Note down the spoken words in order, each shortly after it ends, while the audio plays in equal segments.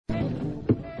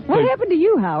What happened to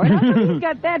you, Howard? How come he's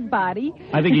got that body?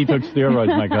 I think he took steroids,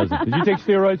 my cousin. Did you take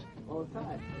steroids? All the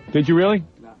time. Did you really?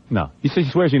 No. No. He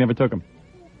swears he never took them.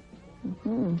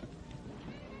 Mm-hmm.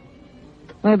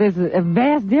 Well, there's a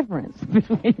vast difference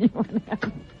between you and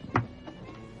him.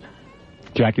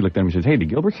 Jackie looked at him and says, hey, did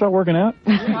Gilbert start working out?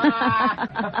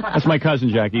 That's my cousin,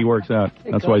 Jackie. He works out.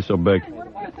 That's why he's so big.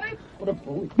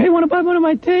 Hey, want to buy one of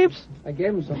my tapes? I gave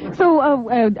him some. So,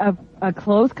 a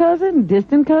close cousin?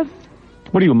 Distant cousin?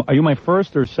 What are you? Are you my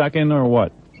first or second or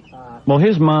what? Well,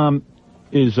 his mom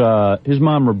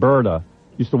Roberta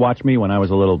used to watch me when I was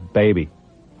a little baby.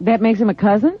 That makes him a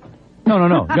cousin?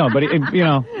 No, but you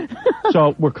know,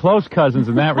 so we're close cousins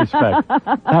in that respect.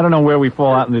 I don't know where we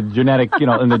fall out in the genetic,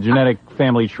 in the genetic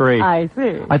family tree. I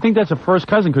see. I think that's a first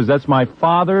cousin because that's my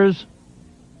father's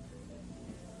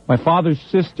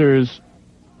sister's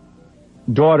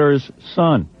daughter's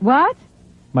son. What?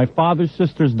 My father's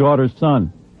sister's daughter's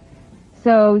son.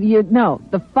 So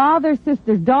the father's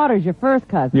sister's daughter's your first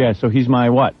cousin. Yeah, so he's my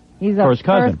what? He's first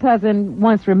cousin. First cousin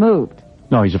once removed.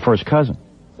 No, he's a first cousin.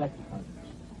 Second cousin.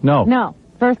 No. No,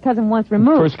 first cousin once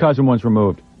removed. First cousin once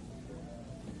removed.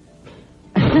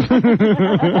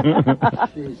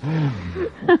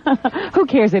 Who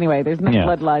cares anyway? There's no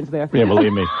bloodlines there. Yeah,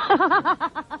 believe me.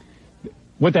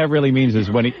 What that really means is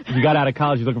when he got out of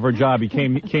college, he's looking for a job. He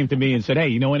came to me and said, "Hey,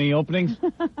 you know any openings?"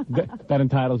 That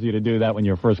entitles you to do that when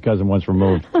your first cousin once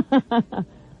removed.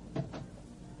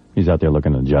 He's out there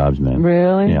looking at jobs, man.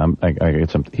 Really? Yeah, I get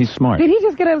some. He's smart. Did he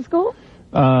just get out of school?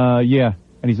 Yeah,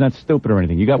 and he's not stupid or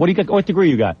anything. What do you got? What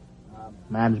degree you got?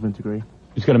 Management degree.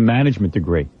 He's got a management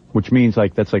degree, which means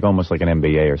that's almost like an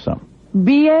MBA or something.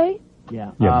 BA?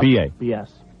 Yeah. Yeah, BA.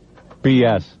 BS.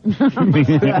 BS.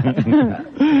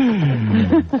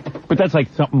 But that's like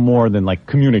something more than like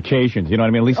communications, you know what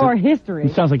I mean? At least or history.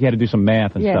 It sounds like you had to do some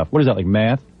math and stuff. What is that, like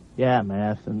math? Yeah,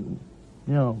 math and,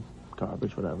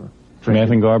 garbage, whatever. Math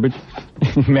and garbage?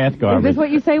 Math garbage. Is this what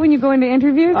you say when you go into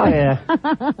interviews? Oh, yeah.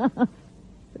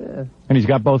 Yeah. And he's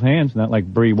got both hands, not like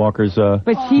Bree Walker's,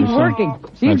 But she's working.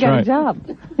 She's got a job.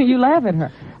 You laugh at her.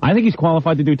 I think he's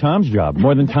qualified to do Tom's job,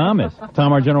 more than Tom is.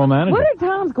 Tom, our general manager. What are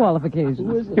Tom's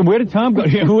qualifications? Where did Tom go?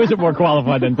 Who is it more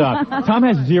qualified than Tom? Tom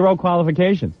has 0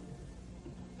 qualifications.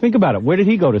 Think about it. Where did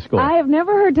he go to school? I have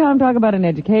never heard Tom talk about an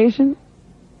education.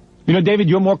 You know, David,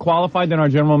 you're more qualified than our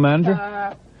general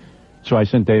manager? So I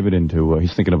sent David into,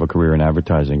 he's thinking of a career in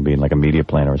advertising, being like a media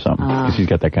planner or something, because he's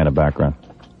got that kind of background.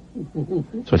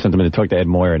 So I sent him in to talk to Ed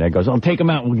Moyer, and Ed goes, take him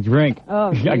out and we can drink. Oh,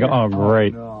 I go, oh,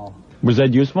 great. No. Was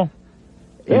Ed useful?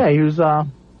 Yeah, he was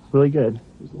really good.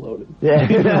 He was loaded. Yeah.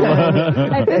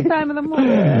 At this time of the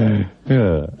morning.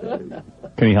 Yeah.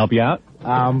 Can he help you out?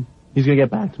 He's going to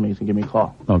get back to me. He's going to give me a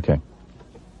call. Okay.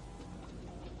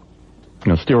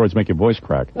 Steroids make your voice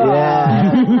crack.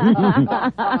 Yeah.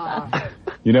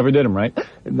 You never did them, right?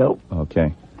 Nope.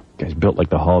 Okay. Guy's built like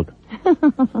the Hulk.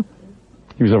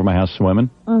 He was over at my house swimming.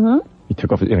 Mm-hmm. He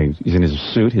took off his, he's in his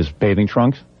suit, his bathing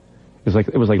trunks. It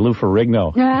was like Lou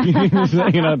Ferrigno.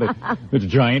 The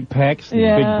giant pecs and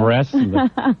the big breasts. And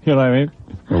you know what I mean?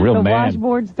 A real man. The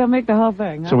washboard stomach, the whole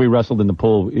thing. Huh? So we wrestled in the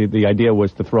pool. The idea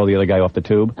was to throw the other guy off the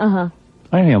tube. Uh-huh.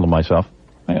 I handled myself.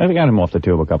 I got him off the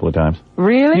tube a couple of times.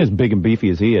 Really? He's as big and beefy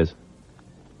as he is.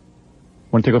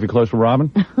 Want to take off your clothes for Robin?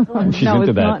 She's no, into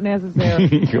it's that. not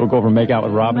necessary. You'll go over and make out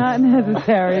with Robin? Not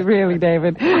necessary, really,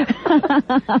 David.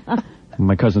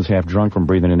 My cousin's half drunk from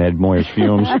breathing in Ed Moyer's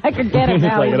fumes. I could get it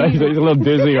now. He's a little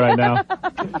dizzy right now.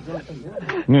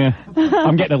 Yeah,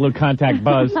 I'm getting a little contact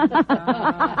buzz. All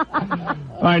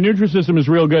right, Nutrisystem is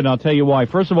real good, and I'll tell you why.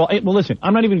 First of all, well, listen,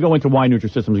 I'm not even going to go into why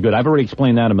Nutrisystem is good. I've already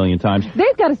explained that a million times.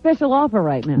 They've got a special offer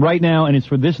right now. Right now, and it's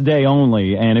for this day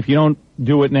only, and if you don't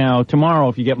do it now, tomorrow,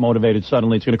 if you get motivated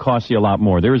suddenly, it's going to cost you a lot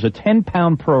more. There is a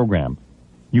 10-pound program.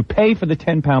 You pay for the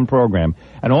 10-pound program,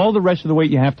 and all the rest of the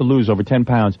weight you have to lose over 10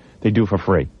 pounds, they do for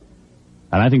free.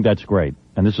 And I think that's great.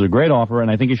 And this is a great offer, and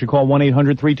I think you should call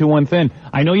 1-800-321-THIN.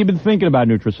 I know you've been thinking about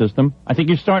Nutrisystem. I think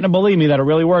you're starting to believe me that it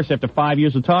really works after 5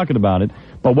 years of talking about it.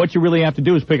 But what you really have to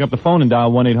do is pick up the phone and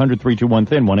dial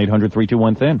 1-800-321-THIN,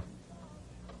 1-800-321-THIN.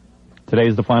 Today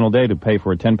is the final day to pay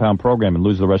for a 10-pound program and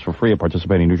lose the rest for free at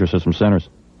participating Nutrisystem centers.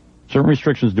 Certain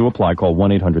restrictions do apply. Call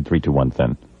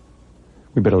 1-800-321-THIN.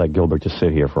 We better let Gilbert just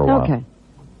sit here for a while. Okay.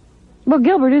 Well,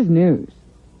 Gilbert is news.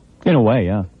 In a way,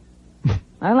 yeah.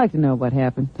 I'd like to know what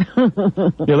happened.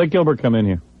 Yeah, let Gilbert come in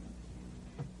here.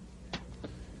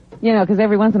 You know, because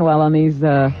every once in a while on these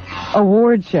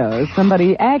award shows,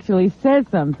 somebody actually says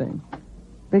something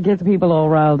that gets people all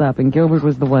riled up, and Gilbert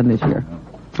was the one this year.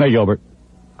 Hey, Gilbert.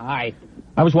 Hi.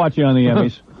 I was watching on the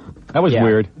Emmys. That was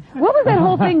weird. What was that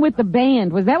whole thing with the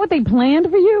band? Was that what they planned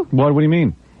for you? What do you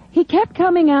mean? he kept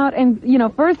coming out and, you know,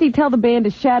 first he'd tell the band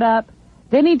to shut up,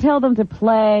 then he'd tell them to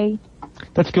play.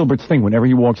 That's Gilbert's thing. Whenever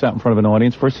he walks out in front of an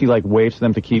audience, first he, like, waves to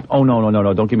them to keep, oh,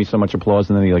 no, don't give me so much applause,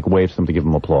 and then he, like, waves them to give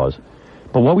them applause.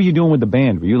 But what were you doing with the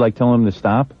band? Were you, like, telling them to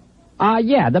stop?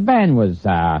 Yeah, the band was,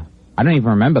 I don't even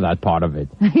remember that part of it.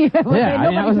 That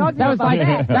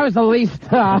was the least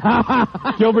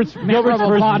Gilbert's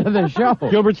part of the show.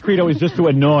 Gilbert's credo is just to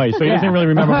annoy, so he doesn't really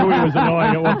remember who he was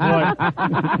annoying at what point.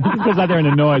 He goes out there and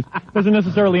annoys. Doesn't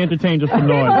necessarily entertain, just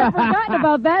annoy. I've forgotten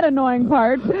about that annoying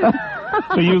part.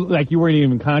 So you weren't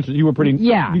even conscious. You were pretty.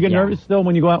 Yeah. You get nervous still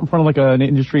when you go out in front of like an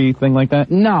industry thing like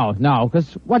that? No,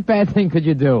 because what bad thing could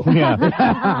you do?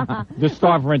 Yeah. Just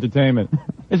starve for entertainment.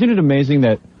 Isn't it amazing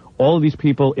that all of these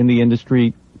people in the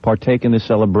industry partake in this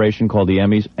celebration called the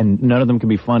Emmys, and none of them can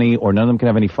be funny or none of them can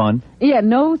have any fun? Yeah,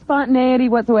 no spontaneity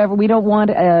whatsoever. We don't want,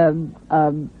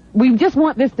 we just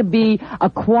want this to be a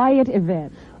quiet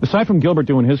event. Aside from Gilbert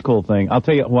doing his cool thing, I'll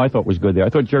tell you who I thought was good there. I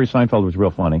thought Jerry Seinfeld was real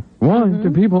funny. Why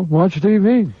do people watch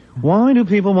TV? Why do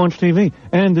people watch TV?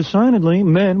 And decidedly,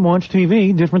 men watch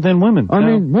TV different than women. I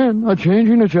mean, men are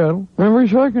changing the channel every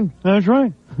second. That's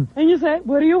right. And you say,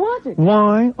 what are you watching?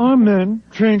 Why are men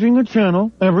changing the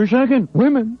channel every second?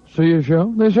 Women see a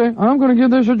show, they say, I'm going to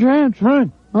give this a chance. Right.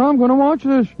 I'm going to watch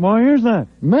this. Why is that?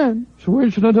 Men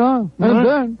switch the dial. Right. And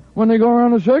then, when they go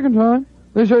around the second time,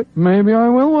 they say, maybe I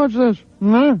will watch this.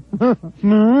 How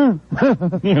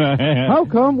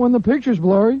come when the picture's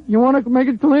blurry, you want to make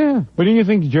it clear? But didn't you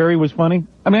think Jerry was funny?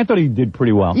 I mean, I thought he did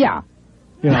pretty well. Yeah.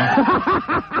 You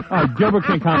know? Gilbert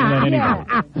can't compliment anything.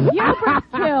 Gilbert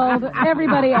killed.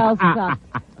 Everybody else sucked.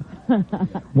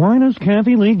 Why does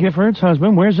Kathy Lee Gifford's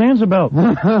husband wear Zanzibar?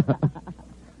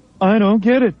 I don't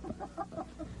get it.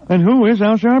 And who is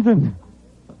Al Sharpton?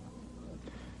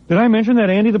 Did I mention that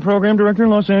Andy, the program director in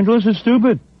Los Angeles, is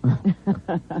stupid?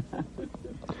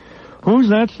 Who's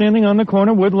that standing on the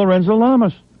corner with Lorenzo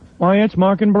Lamas? Why, it's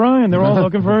Mark and Brian. They're all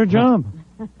looking for a job.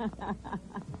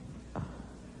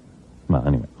 Well,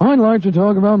 anyway. I'd like to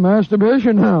talk about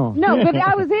masturbation now. No, but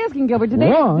I was asking Gilbert, did they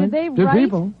do write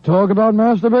people talk about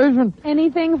masturbation?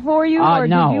 anything for you, or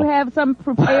no. did you have some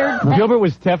prepared text? Gilbert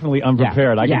was definitely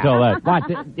unprepared. I can tell that. But,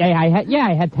 I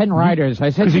had 10 writers.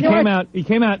 I said, Because he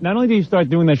came out, not only did he start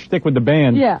doing that shtick with the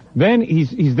band, then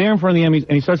he's there in front of the Emmys,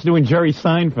 and he starts doing Jerry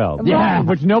Seinfeld. Yeah.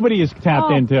 Which nobody is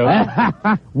tapped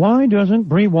into. Why doesn't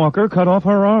Bree Walker cut off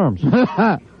her arms?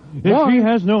 If she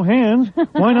has no hands,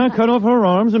 why not cut off her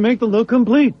arms and make the look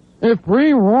complete? If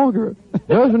Bree Walker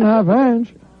doesn't have hands,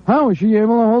 how is she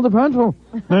able to hold a pencil?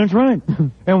 That's right.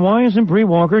 And why isn't Bree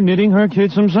Walker knitting her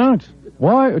kids some socks?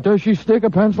 Why does she stick a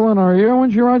pencil in her ear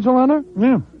when she writes a letter?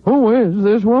 Yeah. Who is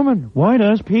this woman? Why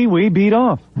does Pee-wee beat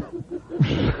off?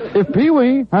 If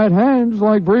Pee-wee had hands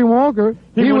like Bree Walker,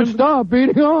 he would stop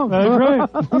beating off. That's right.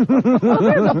 Well,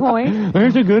 there's a point.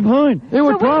 There's a good point. It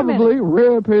would probably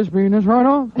rip his penis right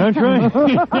off. That's right.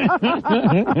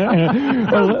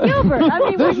 Gilbert, I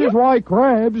mean, This is why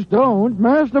crabs don't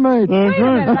masturbate. wait a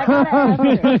minute, I gotta ask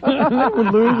you. They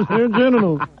would lose their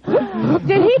genitals.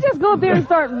 Did he just go up there and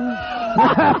start...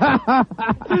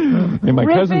 Hey, my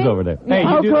cousin's over there. Hey,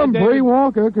 How you do come that, Bree David?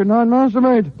 Walker could not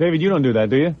masturbate? David, you don't do that,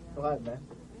 do you? That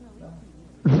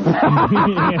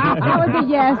was a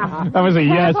yes. That was a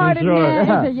yes, for Half-hearted sure.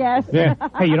 man is a yes. Yeah.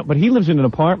 Hey, but he lives in an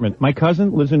apartment. My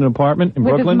cousin lives in an apartment in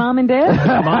With Brooklyn. his mom and dad? His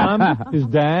mom, his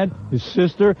dad, his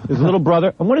sister, his little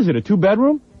brother. And what is it, a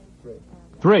 2-bedroom?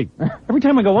 Three. Every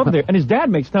time I go over there, and his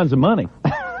dad makes tons of money.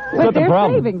 But they're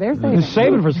saving. They're saving. He's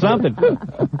saving for something.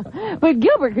 But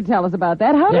Gilbert could tell us about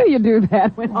that. How do you do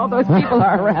that when all those people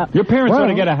are around? Your parents ought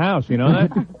to get a house, you know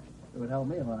that? It would help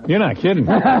me a lot. You're not kidding.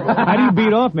 How do you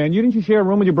beat off, man? Didn't you share a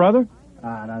room with your brother?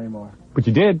 Not anymore. But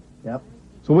you did. Yep.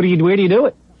 So where do you do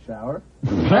it? Shower.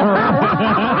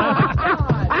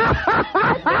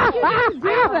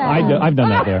 I've done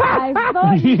that there. I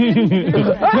thought you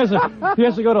didn't. he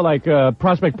has to go to, like,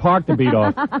 Prospect Park to beat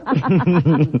off.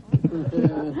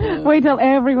 Wait till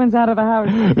everyone's out of the house.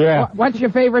 Yeah. What's your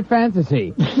favorite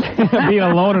fantasy? Being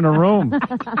alone in a room.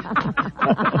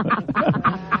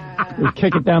 Just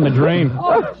kick it down the drain.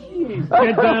 Oh, jeez.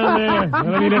 Get down there. I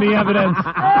don't need any evidence.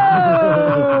 All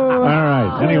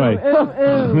right. Anyway.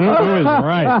 Who is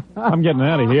right? I'm getting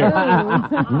out of here.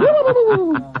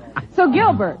 So,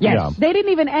 Gilbert, Yes. they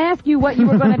didn't even ask you what you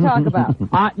were going to talk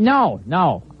about. No.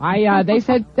 They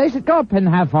said go up and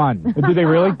have fun. Did they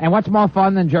really? And what's more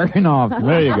fun than jerking off?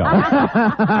 There you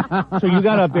go. So you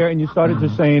got up there and you started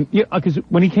just saying, because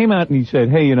when he came out and he said,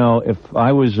 hey, if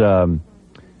I was,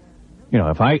 You know,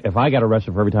 if I got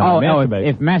arrested for every time I masturbate.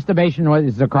 If masturbation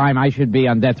was a crime, I should be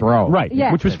on death row. Right,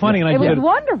 Yes. which was funny. And I It was said,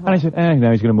 wonderful. And I said,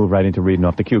 now he's going to move right into reading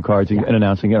off the cue cards and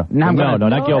announcing, no,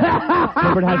 not Gilbert.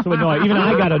 Gilbert has to annoy. Even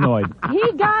I got annoyed.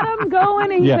 He got him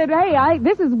going, and he said, hey,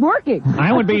 this is working.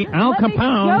 I would be Al Let me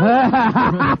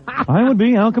Capone. I would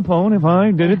be Al Capone if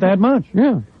I did it that much.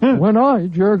 Yeah. When I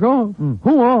jerk off,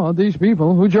 who are these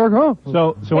people who jerk off?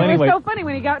 So It anyway. was so funny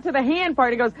when he got to the hand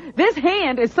part. He goes, this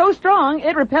hand is so strong,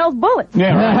 it repels bullets.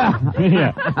 Yeah, right.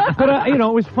 Yeah. But, it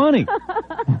was funny.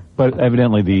 But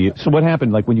evidently so what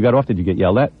happened? Like, when you got off, did you get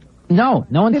yelled at? No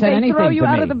one Did said they anything throw you to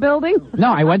out me. of the building?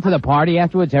 No, I went to the party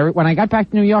afterwards. When I got back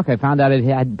to New York, I found out it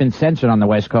had been censored on the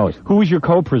West Coast. Who was your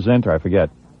co-presenter? I forget.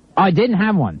 I didn't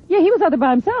have one. Yeah, he was out there by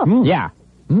himself. Yeah.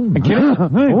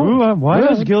 Why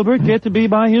does Gilbert get to be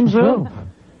by himself?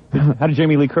 How did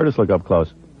Jamie Lee Curtis look up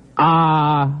close?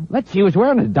 Let's see. He was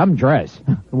wearing a dumb dress.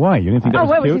 Why? You didn't think that Oh,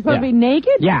 was wait, was cute? he supposed to be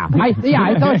naked? Yeah. I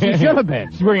thought she should have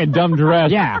been. She's wearing a dumb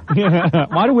dress. Yeah.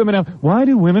 Why do women wear Why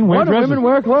do dresses? women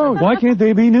wear clothes? Why can't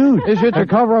they be nude? Is it to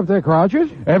cover up their crotches?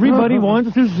 Everybody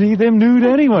wants to see them nude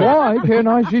anyway. Why can't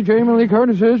I see Jamie Lee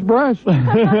Curtis's breasts?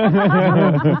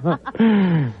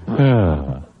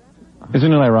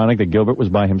 Isn't it ironic that Gilbert was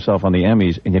by himself on the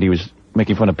Emmys, and yet he was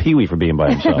making fun of Pee-wee for being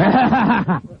by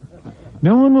himself?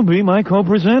 No one will be my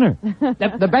co-presenter.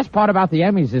 The best part about the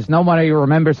Emmys is nobody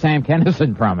remembers Sam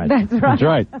Kinison from it. That's right. That's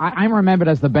right. I'm remembered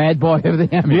as the bad boy of the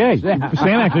Emmys. Yeah,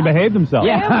 Sam actually behaved himself.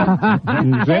 Yeah.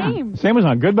 Sam was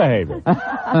on good behavior.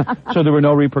 So there were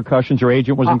no repercussions. Your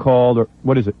agent wasn't called, or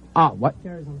what is it? What?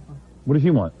 What does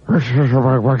he want?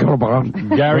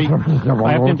 Gary,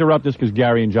 I have to interrupt this because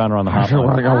Gary and John are on the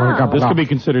hotline. This could be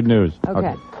considered news.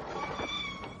 Okay.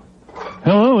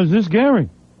 Hello, is this Gary?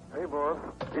 Hey, boss.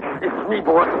 It's me,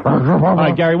 boss. All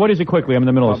right, Gary, what is it quickly? I'm in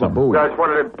the middle of something. I just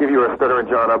wanted to give you a Stutter and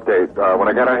John update. When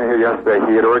I got out here yesterday,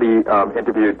 he had already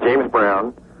interviewed James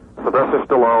Brown, Sylvester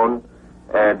Stallone,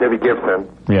 and Debbie Gibson,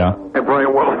 and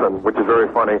Brian Wilson, which is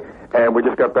very funny. And we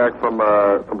just got back from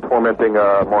tormenting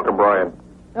Mark and Brian.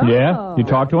 Yeah? You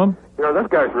talked to him? You know, those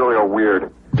guys really are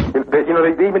weird. They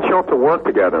even show up to work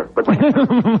together. But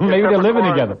Maybe they're living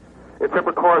together. It's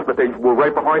separate cars, but they were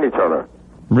right behind each other.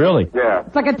 Really? Yeah.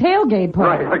 It's like a tailgate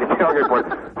party. Right, it's like a tailgate party.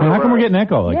 How come we're getting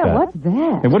echo like that? Yeah, what's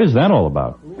that? Hey, what is that all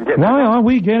about? Why are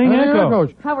we getting echo?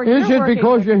 How are Is you it working?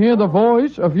 because you hear the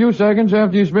voice a few seconds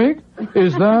after you speak?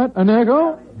 Is that an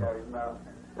echo?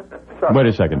 Wait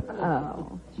a second. Oh.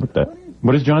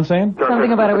 What is John saying?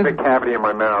 Something about it was... a big cavity in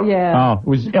my mouth. Yeah.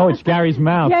 It's Gary's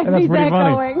mouth. Yeah, That's he's pretty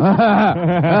funny.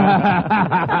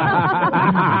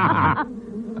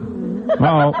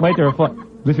 Oh, wait,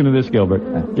 listen to this,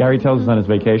 Gilbert. Gary tells us on his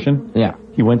vacation. Yeah.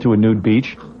 He went to a nude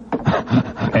beach.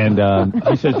 And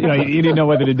he says, he didn't know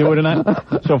whether to do it or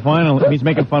not. So finally, he's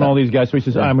making fun of all these guys. So he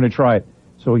says, I'm going to try it.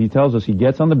 So he tells us he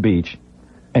gets on the beach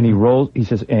and he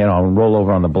says, I'll roll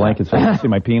over on the blanket so you can see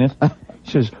my penis. He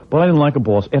says, but I didn't like a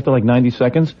boss. After like 90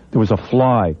 seconds, there was a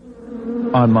fly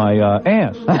on my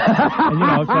ass.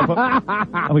 And, it's like,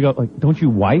 and we go, like, don't you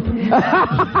wipe?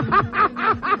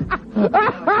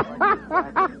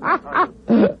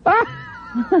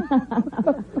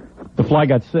 The fly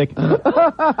got sick.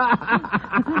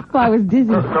 I was dizzy.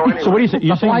 So what do you say?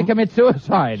 The fly commit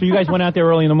suicide. So you guys went out there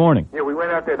early in the morning? Yeah, we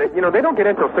went out there. They don't get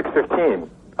in until 6:15.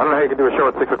 I don't know how you can do a show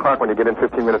at 6 o'clock when you get in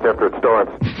 15 minutes after it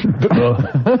starts.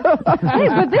 Hey,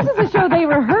 but this is a show they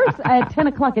rehearse at 10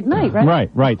 o'clock at night, right?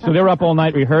 Right. So they were up all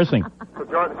night rehearsing. So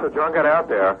John got out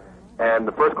there, and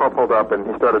the first car pulled up, and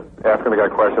he started asking the guy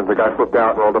questions. The guy flipped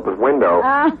out and rolled up his window.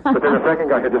 But then the second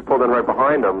guy had just pulled in right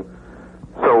behind him.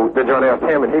 So then John asked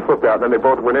him, and he flipped out, and then they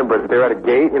both went in, but they're at a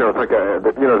gate, it's like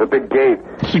the big gate.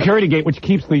 Security gate, which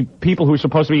keeps the people who are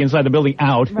supposed to be inside the building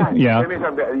out. Right. Yeah. Of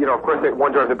course,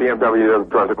 one drives a BMW, the other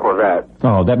drives a Corvette.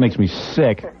 Oh, that makes me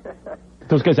sick.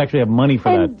 Those guys actually have money for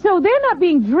And that. so they're not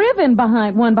being driven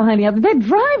one behind the other. They're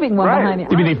driving one behind the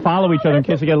other. You mean they follow each other in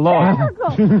case they get lost?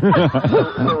 So then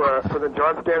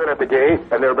John's standing at the gate,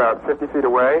 and they're about 50 feet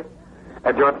away,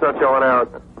 and John starts yelling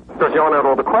out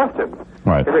all the questions.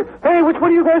 Right. He's like, hey, which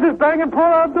one of you guys is banging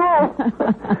Paul Abdul?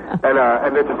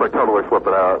 and they're just like totally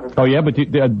flipping out. Oh, yeah, but do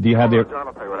you have their... John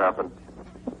will tell you what happened.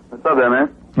 What's up there,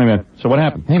 man? Hey, man. So what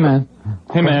happened? Hey, man.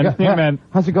 Hey, man. Hey, man.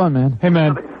 How's it going, man? Hey,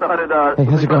 man. They started, Hey,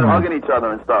 how's it going, man? hugging each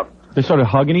other and stuff. They started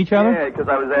hugging each other? Yeah, because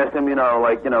I was asking him,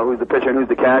 who's the pitcher and who's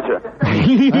the catcher. And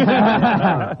he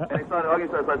started hugging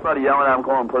each other, so I started yelling at him,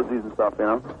 calling them pussies and stuff,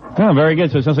 Oh, very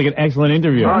good. So it sounds like an excellent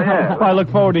interview. Oh, yeah. Well, I look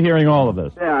forward to hearing all of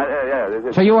this.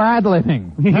 Yeah. So you were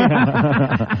ad-libbing.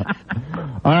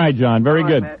 All right, John. Very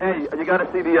good. Man. Hey, you got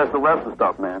to see the Sylvester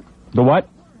stuff, man. The what?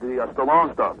 The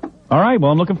Stallone stuff. All right.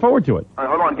 Well, I'm looking forward to it. All right,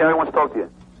 hold on. Gary wants to talk to you.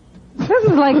 This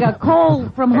is like a call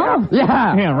from home.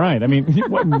 Yeah. Yeah, right. I mean,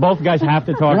 both guys have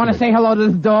to talk. You want to say hello to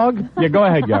this dog? Yeah, go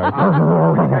ahead, Gary. If you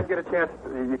guys get a chance,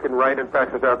 you can write and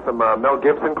fax us out some Mel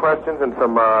Gibson questions and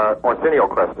some Arsenio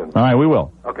questions. All right, we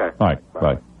will. Okay. All right,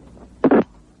 bye. I don't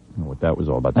know what that was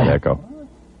all about, that echo.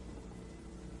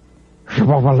 Can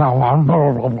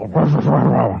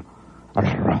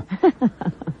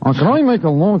I make a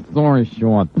long story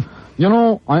short? You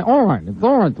know, it's all right.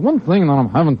 It's one thing that I'm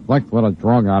having sex with a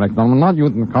drug addict, and I'm not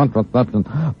using contraception.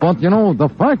 But, you know, the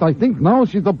fact I think now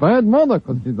she's a bad mother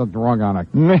because she's a drug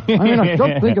addict. I mean, I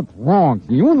just think it's wrong.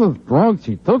 She uses drugs.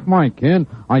 She took my kid.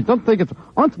 I just think it's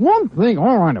one thing.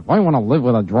 All right, if I want to live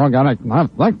with a drug addict and have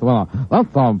sex with her,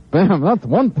 that's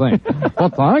one thing. But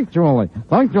to actually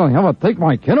have her take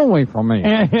my kid away from me.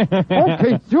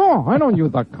 Okay, sure. I don't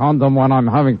use a condom when I'm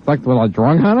having sex with a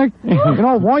drug addict. You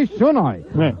know, why should I?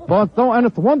 But though, and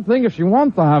it's one thing if she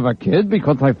wants to have a kid,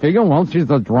 because I figure, well, she's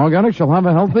a drug addict, she'll have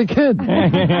a healthy kid.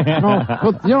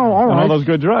 But, you know, all right. All those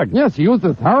good drugs. Yes, she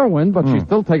uses heroin, but she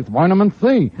still takes vitamin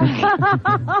C.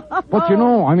 But, you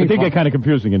know, I mean... It did get kind of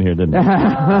confusing in here, didn't it?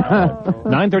 9:30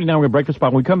 now, we're going to break the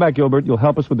spot. When we come back, Gilbert, you'll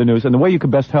help us with the news. And the way you can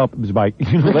best help is by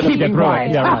let us get through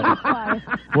it. Yeah, right.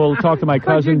 We'll talk to my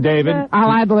cousin, David. I'll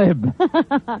ad-lib.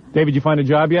 David, you find a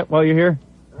job yet while you're here?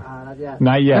 Not yet.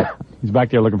 Not yet. He's back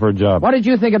there looking for a job. What did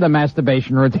you think of the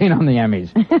masturbation routine on the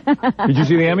Emmys? Did you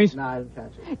see the Emmys? No, I didn't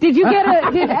catch it. Did you get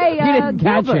a... You didn't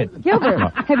catch Gilbert, it.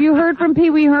 Gilbert, have you heard from Pee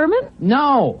Wee Herman?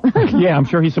 No. Yeah, I'm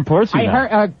sure he supports you I now.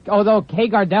 heard, although Kay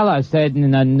Gardella said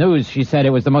in the news, she said it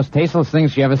was the most tasteless thing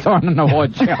she ever saw on an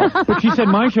award show. But she said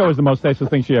my show is the most tasteless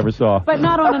thing she ever saw. But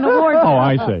not on an award show. Oh,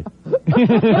 I see.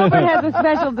 Gilbert has a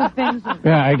special distinction.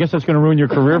 Yeah, I guess that's going to ruin your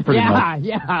career pretty much.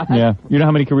 Yeah. Yeah. You know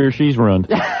how many careers she's ruined?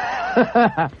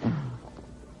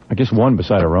 I guess one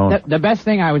beside her own. The best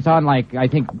thing I was on, I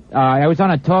was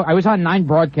on I was on 9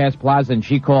 Broadcast Plaza, and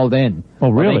she called in. Oh,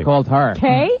 really? They called her.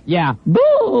 Kay? Yeah.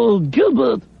 Boo,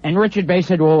 Gilbert. And Richard Bay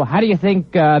said, well, how do you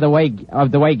think the way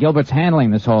Gilbert's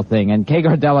handling this whole thing? And Kay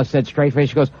Gardella said straight face,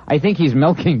 she goes, I think he's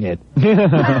milking it.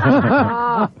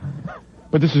 But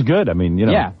this is good. I mean, you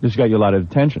know, Yeah. this got you a lot of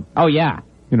attention. Oh, yeah.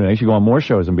 You know, they should go on more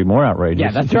shows and be more outrageous.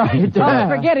 Yeah, that's right. Oh,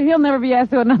 forget it. He'll never be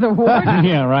asked to another award.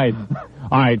 Yeah, right.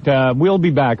 All right, we'll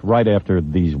be back right after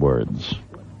these words.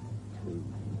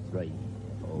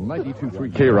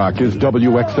 92.3 K-Rock is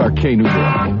WXRK New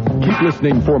York. Keep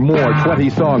listening for more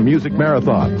 20-song music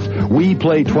marathons. We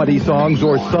play 20 songs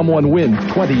or someone wins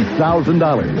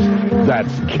 $20,000.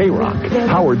 That's K-Rock.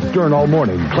 Howard Stern all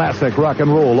morning. Classic rock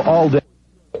and roll all day.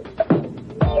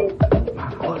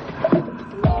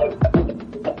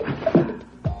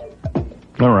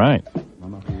 All right.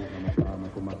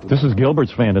 This is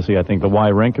Gilbert's fantasy, I think, the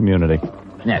Y Rent community.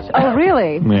 Yes. Oh,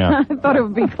 really? Yeah. I thought it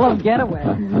would be Club Getaway.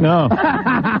 No.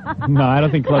 No, I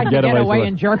don't think Club I can Getaway. get away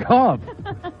and jerk off.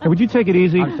 Hey, would you take it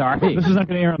easy? I'm sorry. This is not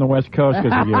going to air on the West Coast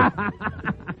because of you. All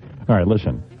right,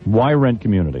 listen. Y Rent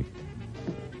community.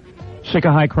 Sick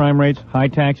of high crime rates, high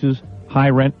taxes, high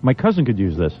rent. My cousin could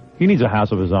use this. He needs a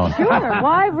house of his own. Sure.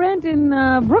 Why rent in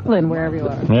Brooklyn, wherever you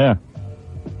are? Yeah.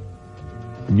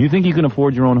 You think you can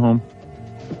afford your own home?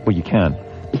 Well, you can.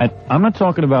 And I'm not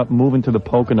talking about moving to the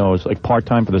Poconos like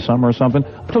part-time for the summer or something.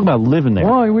 I'm talking about living there.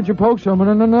 Why would you poke someone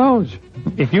in the nose?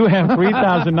 If you have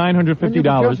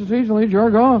 $3,950... Just as easily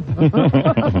jerk off.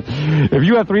 If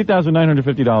you have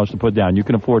 $3,950 to put down, you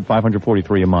can afford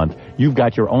 $543 a month. You've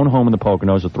got your own home in the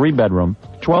Poconos, a 3-bedroom,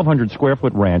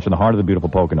 1,200-square-foot ranch in the heart of the beautiful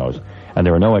Poconos. And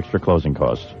there are no extra closing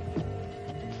costs.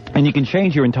 And you can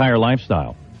change your entire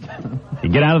lifestyle. You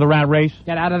get out of the rat race.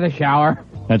 Get out of the shower.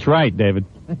 That's right, David.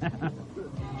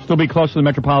 Still be close to the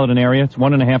metropolitan area. It's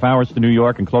 1.5 hours to New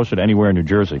York and closer to anywhere in New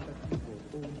Jersey.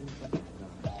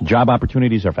 Job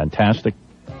opportunities are fantastic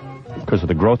because of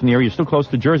the growth in the area. You're still close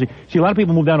to Jersey. See, a lot of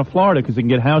people move down to Florida because they can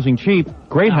get housing cheap,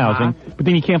 great housing, but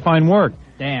then you can't find work.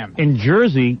 Damn. In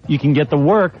Jersey, you can get the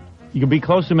work. You can be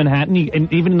close to Manhattan,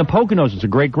 and even in the Poconos, it's a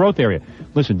great growth area.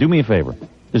 Listen, do me a favor.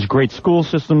 There's great school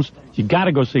systems. You got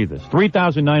to go see this.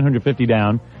 $3,950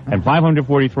 down and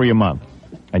 $543 a month.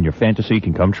 And your fantasy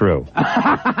can come true.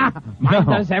 Mine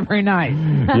does every night.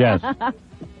 Yes.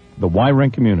 The Y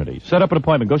Rent community. Set up an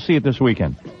appointment. Go see it this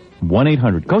weekend.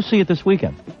 1-800. Go see it this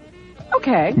weekend.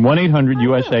 Okay.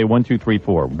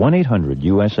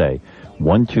 1-800-USA-1234.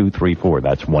 1-800-USA-1234.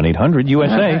 That's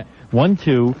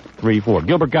 1-800-USA-1234.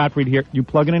 Gilbert Gottfried here. You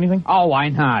plugging anything? Oh, why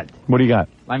not? What do you got?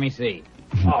 Let me see.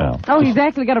 Oh, he's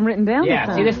actually got them written down. Yeah,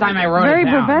 this see, this time I wrote Very it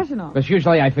down. professional. Because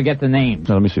usually I forget the names.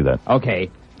 No, let me see that.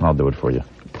 Okay. I'll do it for you.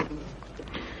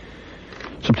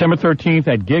 September September 13th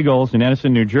at Giggles in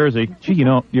Edison, New Jersey. Gee, you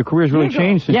know, your career's really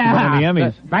changed since you won the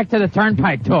Emmys. Back to the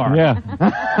Turnpike tour.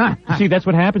 Yeah. See, that's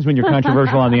what happens when you're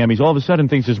controversial on the Emmys. All of a sudden,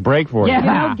 things just break for you. You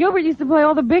know, Gilbert used to play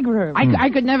all the big rooms.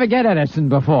 I could never get Edison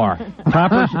before.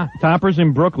 Toppers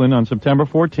in Brooklyn on September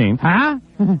 14th. Huh?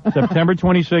 September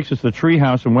 26th is the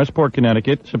Treehouse in Westport,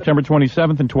 Connecticut. September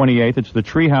 27th and 28th, it's the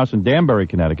Treehouse in Danbury,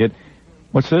 Connecticut.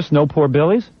 What's this? No Poor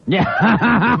Billy's?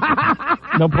 Yeah.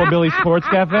 No Poor Billy's Sports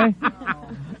Cafe?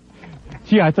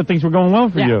 Gee, I thought things were going well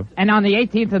for you. And on the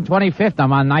 18th and 25th,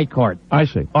 I'm on Night Court. I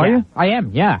see. Are Yeah, you? I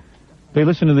am, yeah. They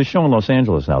listen to the show in Los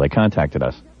Angeles now. They contacted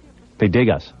us. They dig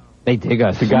us. They dig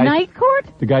us. The guys, Night Court?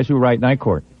 the guys who write Night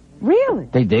Court. Really?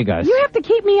 They dig us. You have to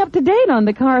keep me up to date on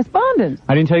the correspondence.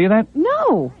 I didn't tell you that?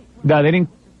 No. No, they didn't.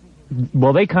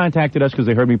 Well, they contacted us because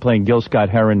they heard me playing Gil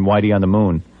Scott-Heron, Whitey on the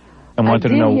Moon. And wanted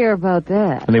to know, hear about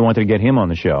that. and they wanted to get him on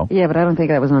the show. Yeah, but I don't think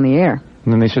that was on the air.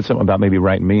 And then they said something about maybe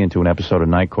writing me into an episode of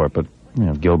Night Court, but, you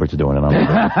know, Gilbert's doing it on the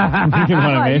You know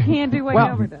what I You mean? can't do what Well-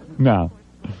 Gilbert does. No.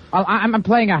 I'm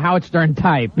playing a Howard Stern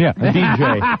type. Yeah, a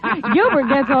DJ. Gilbert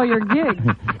gets all your gigs.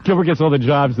 Gilbert gets all the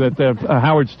jobs that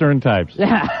Howard Stern types.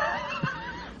 Yeah.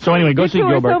 So anyway, go You see two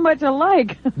are Gilbert. so much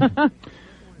alike.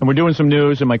 And we're doing some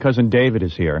news, and my cousin David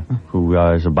is here, who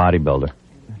is a bodybuilder.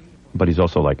 But he's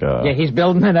also like a... Yeah, he's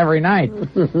building it every night.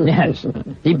 Yes.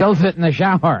 He builds it in the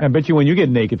shower. I bet you when you get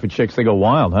naked for chicks, they go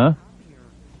wild, huh?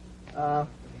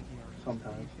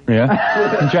 Sometimes.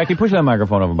 Yeah? Jackie, push that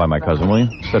microphone over by my cousin, will you?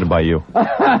 Instead of by you.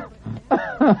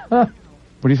 What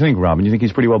do you think, Robin? You think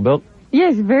he's pretty well built?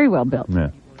 Yes, very well built. Yeah.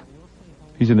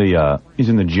 He's in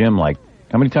the gym, like...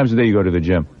 How many times a day you go to the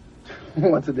gym?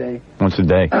 Once a day. Once a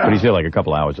day. But he's here like a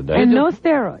couple hours a day. And no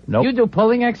steroids. Nope. You do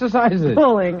pulling exercises.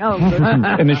 Pulling. Oh, good.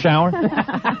 In the shower?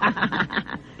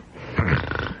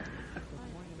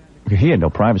 He had no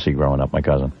privacy growing up, my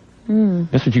cousin.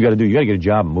 That's what you got to do. You got to get a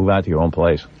job and move out to your own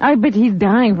place. I bet he's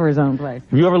dying for his own place.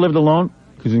 Have you ever lived alone?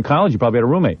 Because in college you probably had a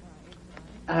roommate.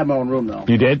 I have my own room, though.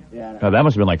 You did? Yeah. Oh, that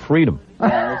must have been like freedom.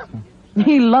 Yeah,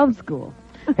 He loves school.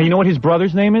 Hey, you know what his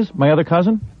brother's name is? My other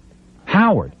cousin?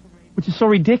 Howard. Which is so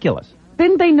ridiculous.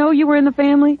 Didn't they know you were in the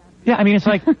family? Yeah, I mean, it's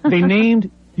like they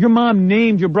named... Your mom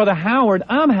named your brother Howard.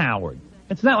 I'm Howard.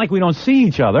 It's not like we don't see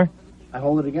each other. I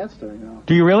hold it against her, you know.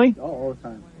 Do you really? Oh, all the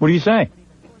time. What do you say?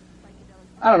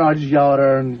 I don't know. I just yell at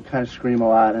her and kind of scream a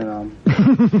lot, and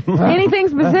Anything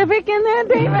specific in that,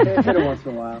 David? hit her once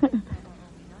in a while.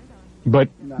 But...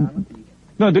 Nah, I'm deep.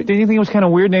 No, did you think it was kind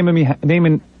of weird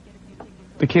naming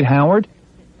the kid Howard?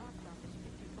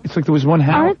 It's like there was one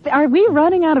Howard. Are we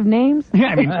running out of names? Yeah,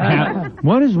 I mean,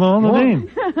 what is all the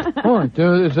name? Oh,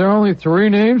 is there only 3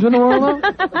 names in the world?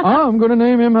 I'm going to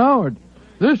name him Howard.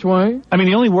 This way. I mean,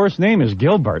 the only worst name is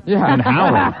Gilbert and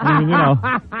Howard. I mean, you know.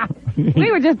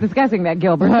 We were just discussing that,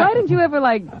 Gilbert. Why didn't you ever,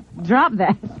 drop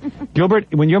that?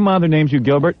 Gilbert, when your mother names you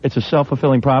Gilbert, it's a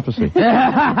self-fulfilling prophecy.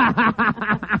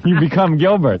 You become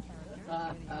Gilbert.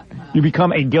 You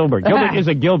become a Gilbert. Gilbert is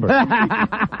a Gilbert.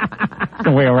 That's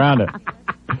the way around it.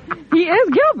 He is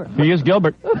Gilbert. He is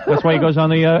Gilbert. That's why he goes on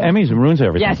the Emmys and ruins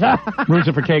everything. Yes. Ruins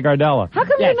it for Kay Gardella. How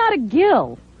come you're not a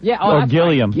Gil? Yeah, Or that's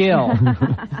Gilliam. right, Gil.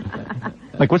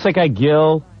 Like, what's that guy,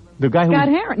 Gil? The guy who Scott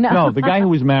was, Heron. No. the guy who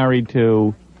was married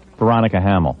to Veronica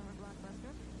Hamill.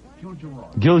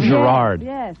 Gil Gerard.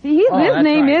 Yeah. See, his that's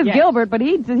name right, is yes. Gilbert, but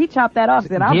he chopped that off.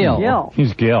 Said, I'm Gil. Gil.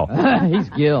 He's Gil. All He's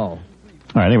Gil.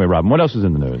 right, anyway, Robin, what else is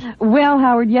in the news? Well,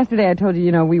 Howard, yesterday I told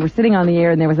you, we were sitting on the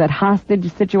air and there was that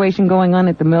hostage situation going on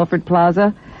at the Milford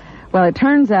Plaza. Well, it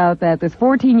turns out that this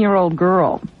 14-year-old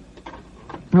girl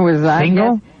who was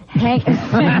Single?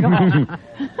 single,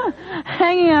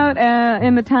 hanging out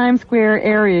in the Times Square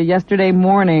area yesterday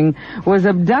morning was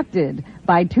abducted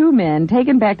by 2 men,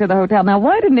 taken back to the hotel. Now,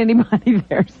 why didn't anybody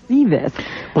there see this?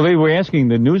 Well, they were asking,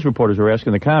 the news reporters were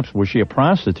asking the cops, was she a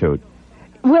prostitute?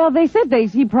 Well, they said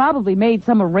she probably made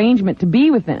some arrangement to be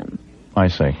with him. I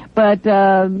see. But,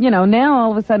 now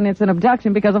all of a sudden it's an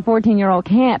abduction because a 14-year-old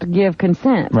can't give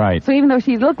consent. Right. So even though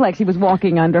she looked like she was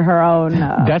walking under her own...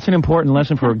 That's an important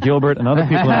lesson for Gilbert and other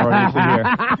people in our audience to hear.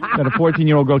 That a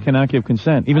 14-year-old girl cannot give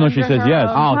consent, even though she says yes.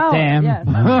 Oh, power, damn.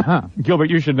 yes. Gilbert,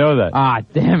 you should know that. Ah,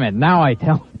 damn it. Now I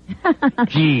tell.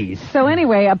 Jeez. So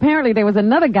anyway, apparently there was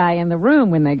another guy in the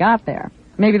room when they got there.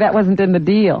 Maybe that wasn't in the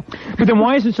deal. But then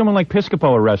why isn't someone like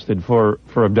Piscopo arrested for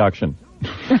abduction?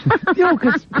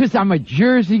 Because I'm a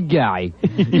Jersey guy.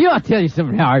 I'll tell you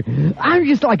something, Howard. I'm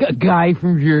just like a guy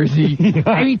from Jersey.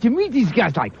 I mean, to meet these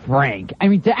guys like Frank. I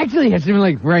mean, to actually have someone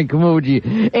like Frank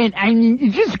Emoji. And, I mean,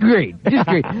 it's just great. Just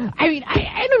great. I mean,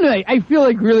 I don't know. I feel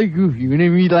like really goofy when I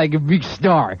meet like a big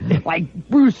star. Like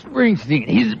Bruce Springsteen.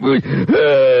 He's Bruce.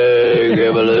 Hey,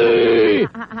 Kimberly.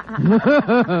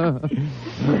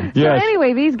 Yes. So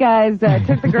anyway, these guys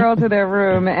took the girl to their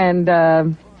room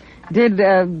and did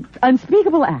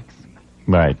unspeakable acts.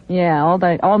 Right. Yeah, all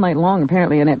night long,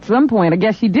 apparently. And at some point, I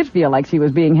guess she did feel like she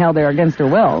was being held there against her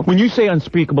will. When you say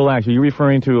unspeakable acts, are you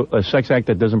referring to a sex act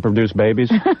that doesn't produce babies?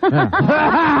 You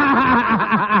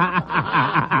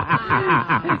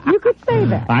could say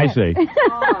that. I see.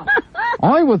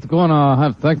 I was gonna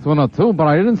have sex with her too, but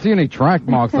I didn't see any track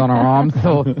marks on her arm,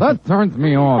 so that turns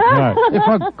me off. Right.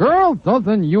 If a girl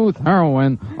doesn't use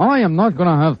heroin, I am not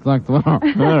gonna have sex with her.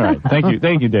 All right. Thank you,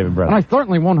 David And Brennan. I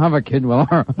certainly won't have a kid with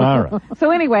her. All right. So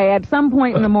anyway, at some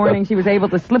point in the morning, she was able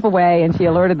to slip away, and she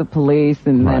alerted the police,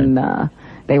 and then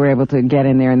they were able to get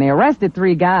in there, and they arrested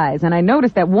 3 guys. And I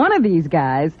noticed that one of these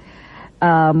guys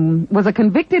was a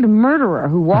convicted murderer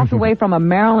who walked away from a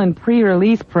Maryland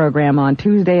pre-release program on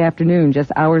Tuesday afternoon,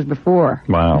 just hours before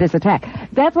this attack.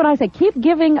 That's what I say. Keep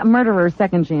giving murderers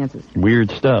second chances.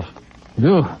 Weird stuff.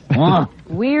 Ugh.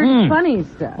 Weird, funny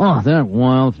stuff. Oh, that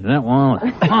wild.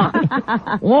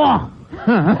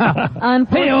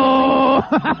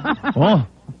 Unfortunately.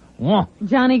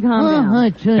 Johnny, calm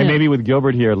down. And maybe with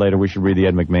Gilbert here later, we should read the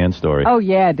Ed McMahon story. Oh,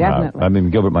 yeah, definitely. I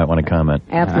mean, Gilbert might want to comment.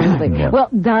 Absolutely. Yeah. Well,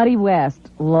 Dottie West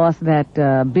lost that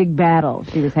big battle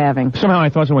she was having. Somehow I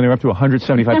thought so when they were up to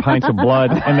 175 pints of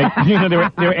blood, and they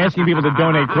were asking people to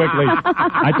donate quickly.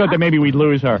 I thought that maybe we'd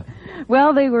lose her.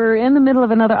 Well, they were in the middle of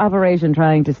another operation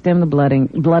trying to stem the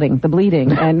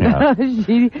bleeding, and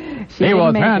she They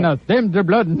was didn't trying make to stem the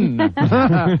blood.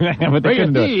 But they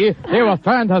couldn't do it. They was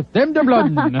trying to stem the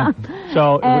blood.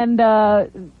 So, And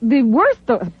the worst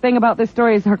thing about this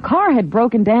story is her car had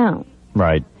broken down.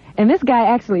 right. And this guy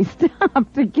actually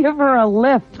stopped to give her a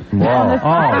lift on the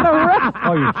side of the road.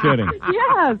 Oh, you're kidding.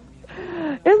 Yes.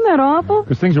 Isn't that awful?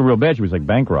 Because things were real bad. She was like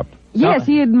bankrupt. Yes,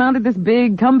 he had mounted this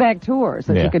big comeback tour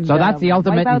so she could. So that's the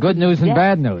ultimate in good news and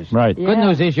bad news. Right. Good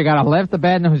news is you got a lift. The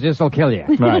bad news is it'll kill you.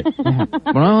 Right.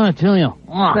 But I want to tell you.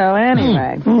 So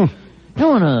anyway.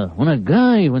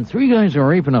 When 3 guys are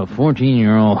raping a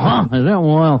 14-year-old, is that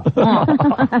wild?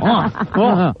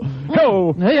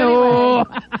 Go. Hey-o.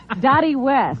 Dottie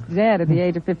West, dead at the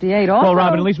age of 58. Also, Well,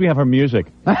 Robin, at least we have her music.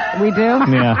 we do?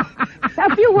 Yeah.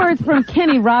 A few words from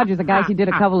Kenny Rogers, a guy she did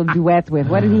a couple of duets with.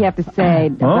 What did he have to say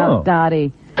about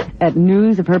Dottie at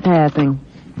news of her passing?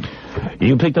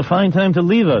 You picked a fine time to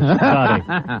leave us, Dottie.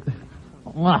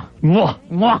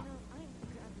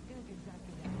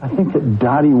 I think that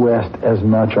Dottie West as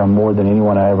much or more than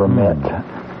anyone I ever met.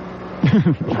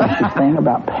 The thing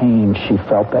about pain, she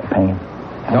felt that pain.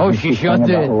 No, she sure did.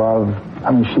 did. Love, I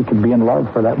mean, she could be in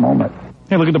love for that moment.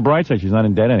 Hey, look at the bright side. She's not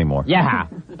in debt anymore. Yeah,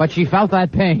 but she felt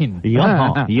that pain.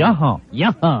 Yeah.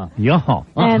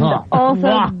 And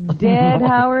also dead,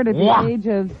 Howard, at the age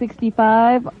of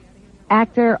 65,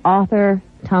 actor, author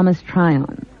Thomas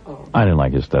Tryon. I didn't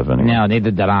like his stuff anyway. No,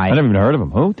 neither did I. I never even heard of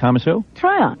him. Who? Thomas who?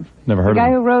 Tryon. Never heard The of guy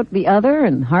him. who wrote The Other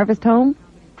and Harvest Home.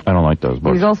 I don't like those He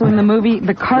books. was also in the movie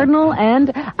The Cardinal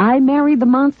and I Married the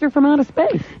Monster from Outer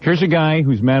Space. Here's a guy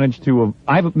who's I've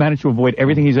managed to avoid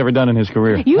everything he's ever done in his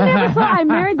career. You never saw I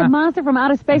Married the Monster from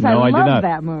Outer Space? No, I I did love not.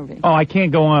 that movie. Oh, I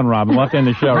can't go on, Robin. We'll have to end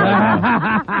the show right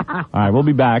now. All right, we'll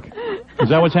be back. Is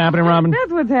that what's happening, Robin?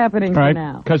 That's what's happening All right. for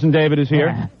now. Cousin David is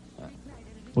here.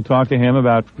 We'll talk to him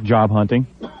about job hunting.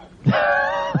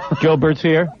 Gilbert's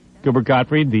here. Gilbert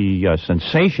Gottfried, the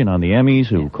sensation on the Emmys,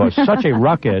 who caused such a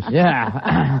ruckus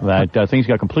that things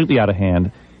got completely out of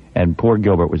hand, and poor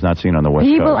Gilbert was not seen on the West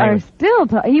People Coast. are still...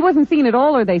 he wasn't seen at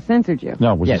all, or they censored you.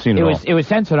 No, wasn't seen at all. It was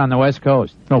censored on the West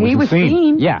Coast. No, it He was wasn't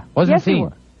seen. Yeah, wasn't Yes, he seen.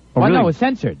 was. Oh, Well, really? no, it was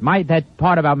censored. That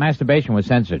part about masturbation was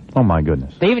censored. Oh, my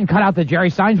goodness. They even cut out the Jerry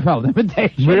Seinfeld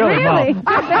imitation. Really? Really?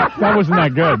 That wasn't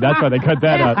that good. That's why they cut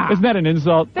that out. Isn't that an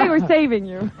insult? They were saving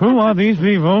you. Who are these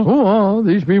people? Who are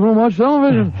these people who watch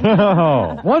television?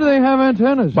 Oh. Why do they have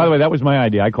antennas? By the way, that was my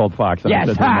idea. I called Fox. And I Yes.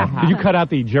 said to them, did you cut out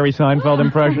the Jerry Seinfeld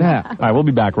impression? Yeah. All right, we'll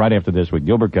be back right after this with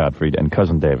Gilbert Gottfried and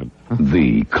Cousin David.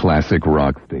 The classic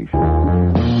rock station.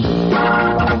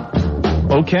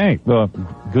 Okay,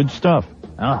 good stuff.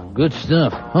 Oh, good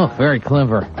stuff. Oh, very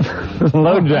clever.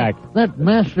 Low Jack. That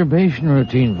masturbation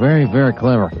routine, very, very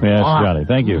clever. Yes, Johnny,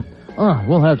 thank you. Oh,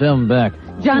 we'll have to have him back.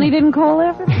 Johnny didn't call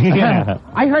after? Yeah.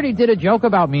 I heard he did a joke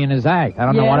about me in his act. I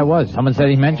don't know Yeah. what it was. Someone said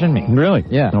he mentioned me. Really?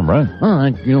 Yeah. All right. Oh,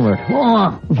 that Gilbert.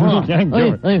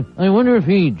 I wonder if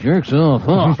he jerks off.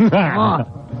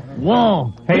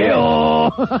 Whoa. Hey,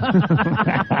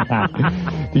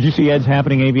 Did you see Ed's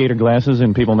happening aviator glasses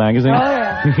in People magazine? Oh,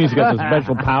 yeah. He's got the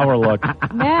special power look.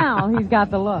 Now he's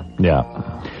got the look. Yeah.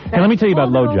 Hey, let me tell you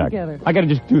about Hold it all LoJack. together. I got to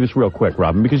just do this real quick,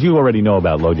 Robin, because you already know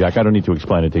about LoJack. I don't need to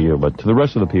explain it to you, but to the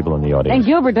rest of the people in the And audience.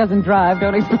 Gilbert doesn't drive,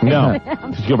 don't explain No, to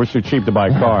him. because Gilbert's too cheap to buy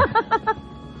a car.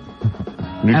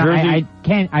 New Jersey.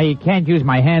 I can't use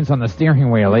my hands on the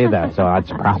steering wheel either, so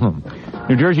that's a problem.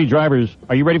 New Jersey drivers,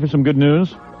 are you ready for some good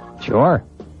news? Sure.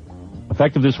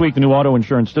 Effective this week, the new auto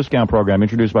insurance discount program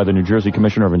introduced by the New Jersey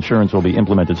Commissioner of Insurance will be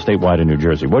implemented statewide in New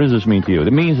Jersey. What does this mean to you?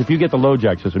 It means if you get the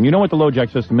LoJack system, you know what the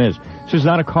LoJack system is. This is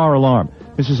not a car alarm.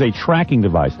 This is a tracking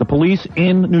device. The police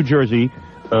in New Jersey,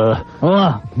 they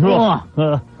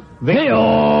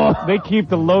keep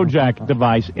the LoJack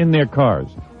device in their cars.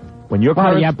 When your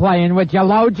car you're playing with your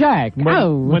LoJack.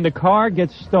 When the car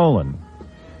gets stolen,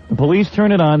 the police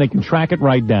turn it on, they can track it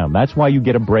right down. That's why you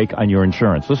get a break on your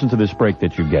insurance. Listen to this break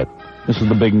that you get. This is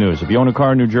the big news. If you own a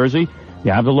car in New Jersey,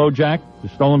 you have the LoJack, the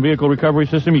Stolen Vehicle Recovery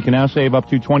System, you can now save up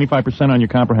to 25% on your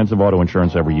comprehensive auto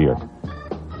insurance every year.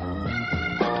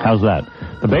 How's that?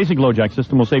 The basic LoJack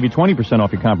system will save you 20%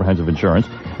 off your comprehensive insurance,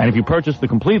 and if you purchase the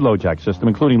complete LoJack system,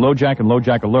 including LoJack and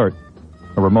LoJack Alert,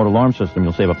 a remote alarm system,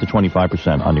 you'll save up to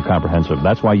 25% on your comprehensive.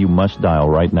 That's why you must dial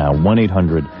right now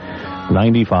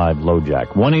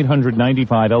 1-800-95-LoJack.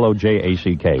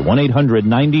 1-800-95-LOJACK.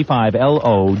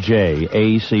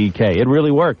 1-800-95-LOJACK. It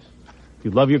really works. If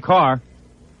you love your car.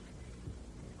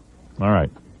 All right.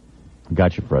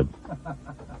 Got you, Fred.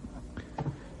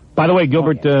 By the way,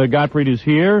 Gilbert Gottfried is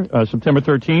here September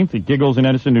 13th at Giggles in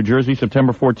Edison, New Jersey.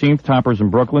 September 14th, Toppers in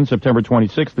Brooklyn. September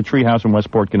 26th, the Treehouse in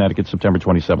Westport, Connecticut. September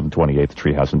 27th and 28th, the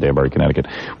Treehouse in Danbury, Connecticut.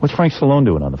 What's Frank Stallone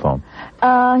doing on the phone?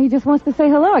 He just wants to say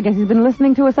hello. I guess he's been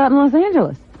listening to us out in Los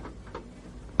Angeles.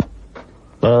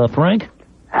 Frank?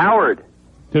 Howard.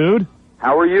 Dude?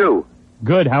 How are you?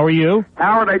 Good. How are you?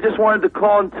 Howard, I just wanted to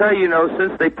call and tell you,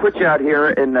 since they put you out here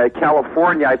in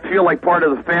California, I feel like part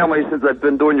of the family since I've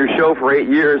been doing your show for 8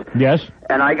 years. Yes.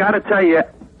 And I got to tell you,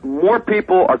 more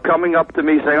people are coming up to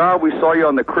me saying, oh, we saw you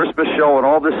on the Christmas show and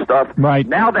all this stuff. Right.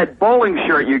 Now that bowling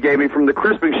shirt you gave me from the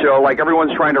Christmas show, like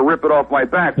everyone's trying to rip it off my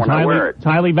back when I wear it. It's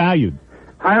highly valued.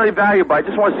 Highly valuable. I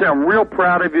just want to say I'm real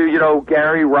proud of you,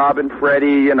 Gary, Robin,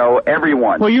 Freddie,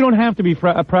 everyone. Well, you don't have to be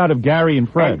proud of Gary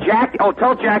and Fred. And Jackie,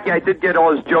 tell Jackie I did get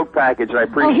all his joke package, and I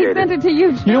appreciate he sent it to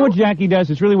you, too. You know what Jackie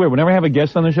does? It's really weird. Whenever I have a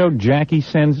guest on the show, Jackie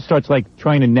starts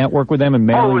trying to network with them and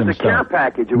mailing them stuff. Oh, it was a care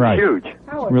package. It was huge.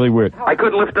 It's really weird. I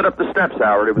couldn't lift it up the steps,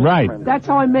 Howard. It was right. That's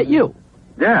how I met you.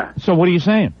 Yeah. So what are you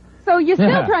saying? So you're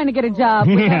still trying to get a job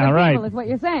with other people, is what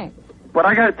you're saying. But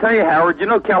I got to tell you, Howard,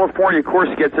 California, of course,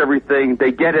 gets everything.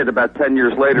 They get it about 10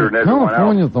 years later than everyone else.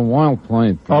 California's a wild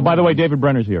place. Oh, by the way, David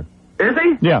Brenner's here. Is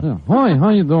he? Yeah. Hi, how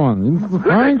you doing? Is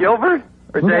it Gilbert?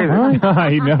 Or David? Right.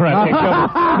 Hey, Gilbert.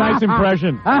 Nice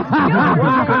impression.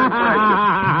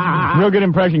 Real good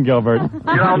impression, Gilbert.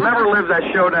 I'll never live that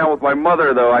show down with my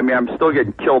mother, though. I mean, I'm still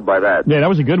getting killed by that. Yeah, that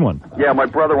was a good one. Yeah, my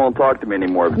brother won't talk to me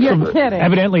anymore. You're kidding.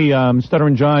 Evidently,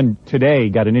 Stuttering John today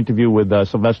got an interview with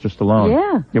Sylvester Stallone.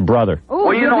 Yeah. Your brother. Ooh,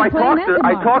 well, I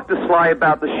talked to Sly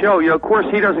about the show. Of course,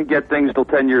 he doesn't get things till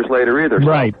 10 years later either. So.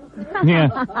 Right. Yeah.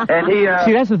 And he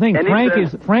see, that's the thing.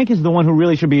 Frank is the one who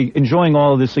really should be enjoying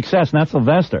all of this success, not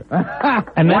Sylvester.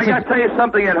 And I got to tell you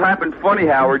something that happened funny,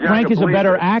 Howard. Frank is a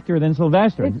better actor than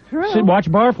Sylvester. It's true. Watch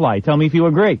Barfly. Tell me if you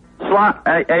agree.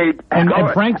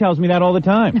 And Frank tells me that all the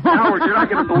time. Howard, you're not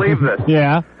going to believe this.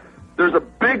 Yeah. There's a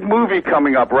big movie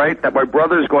coming up, right, that my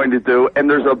brother's going to do, and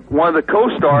there's one of the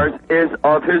co-stars is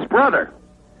of his brother.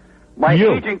 My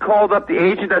agent called up the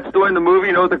agent that's doing the movie.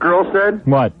 You know what the girl said?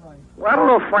 What? Well, I don't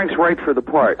know if Frank's right for the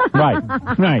part. Right.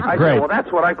 I Great. said, well,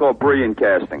 that's what I call brilliant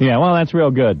casting. Yeah, well, that's real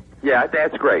good. Yeah,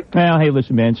 that's great. Well, hey,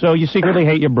 listen, man. So you secretly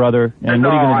hate your brother, and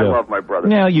what are you going to do? I love my brother.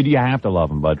 Yeah, you have to love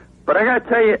him, but I got to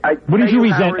tell you, what did you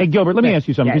resent? Hey, Gilbert, let me ask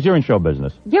you something, because you're in show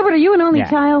business. Gilbert, are you an only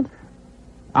child?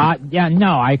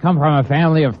 No, I come from a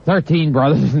family of 13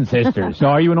 brothers and sisters. So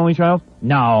are you an only child?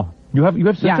 No. You have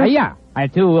sisters? Yeah. I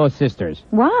have 2 little sisters.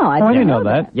 Wow, I didn't know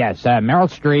that. Yes, Meryl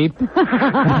Streep.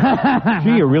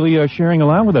 Gee, you're really sharing a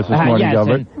lot with us this morning, yes,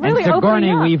 Gilbert. And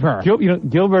Sigourney Weaver.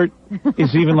 Gilbert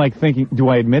is even thinking, do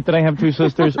I admit that I have 2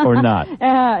 sisters or not?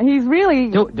 He's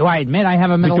really... Do I admit I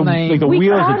have a middle name? Like the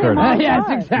wheels are turning. Yes,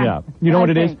 exactly. Yeah. You know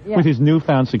what it is? Yeah. With his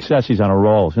newfound success, he's on a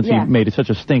roll since he made such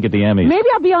a stink at the Emmys. Maybe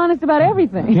I'll be honest about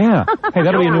everything. Yeah. Hey,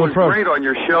 that'll be a new approach. Great on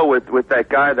your show with that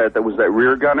guy that was that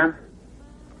rear gunner.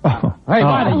 Hey, what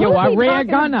are you, a rear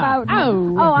gunner? I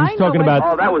know. Oh,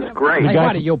 that was great. Hey,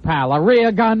 what are you, pal, a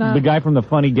rear gunner? The guy from the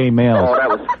Funny Gay Males. Oh, that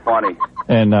was funny.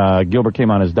 And Gilbert came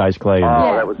on as Dice Clay.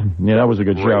 That was that was a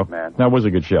good show. Man. That was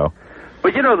a good show.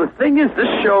 But the thing is,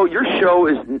 your show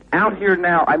is out here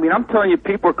now. I mean, I'm telling you,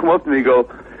 people come up to me and go,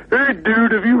 hey,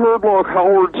 dude, have you heard like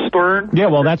Howard Stern? Yeah,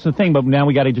 well, that's the thing, but now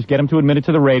we got to just get him to admit it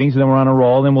to the ratings, and then we're on a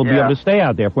roll, and then we'll be able to stay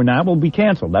out there. If we're not, we'll be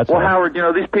canceled. That's all. Howard,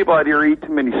 these people out here eat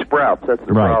too many sprouts. That's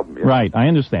the problem. Right, I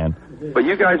understand. But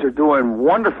you guys are doing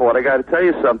wonderful, and I got to tell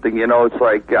you something. You know, it's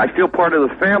like I feel part of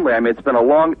the family. I mean, it's been a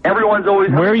long. Everyone's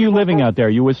always. Where are you living out there?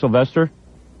 You with Sylvester?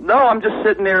 No, I'm just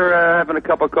sitting there having a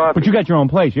cup of coffee. But you got your own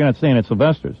place. You're not staying at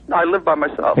Sylvester's. No, I live by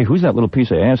myself. Hey, who's that little piece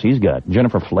of ass he's got?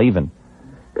 Jennifer Flavin.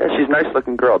 Yeah, she's a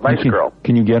nice-looking girl. Nice girl.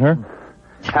 Can you get her?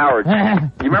 Howard,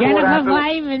 you remember what happened?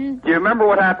 Flavin. Do you remember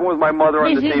what happened with my mother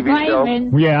on the TV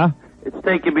show? Yeah. It's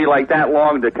taken me like that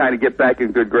long to kind of get back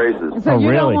in good graces. So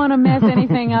you don't want to mess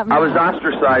anything up. I was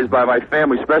ostracized by my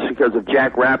family, especially because of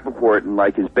Jack Rappaport and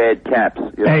like his bad caps.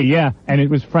 You know? Hey, yeah, and it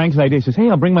was Frank's idea. He says, "Hey,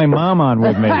 I'll bring my mom on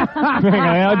with me."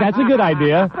 That's a good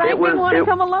idea. Frank didn't want to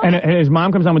come along. And his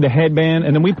mom comes on with the headband,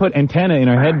 and then we put antenna in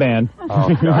her headband. Oh,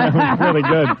 It was really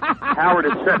good. Howard,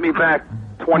 it set me back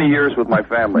 20 years with my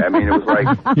family. I mean, it was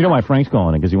like... You know why Frank's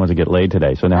calling it? Because he wants to get laid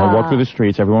today. So now he'll walk through the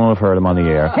streets. Everyone will have heard him on the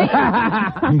air.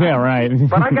 Yeah, right.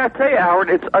 But I got to tell you, Howard,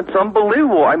 it's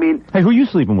unbelievable. I mean... Hey, who are you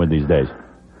sleeping with these days?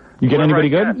 You get anybody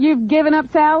good? You've given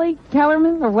up Sally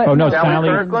Kellerman, or what? Oh, no, Sally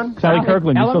Kirkland? Sally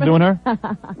Kirkland. You still doing her?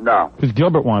 No. Because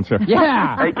Gilbert wants her.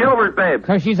 Yeah. Hey, Gilbert, babe.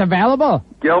 So she's available?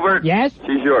 Gilbert? Yes?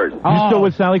 She's yours. You still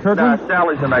with Sally Kirkland? No,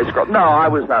 Sally's a nice girl. No, I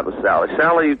was not with Sally.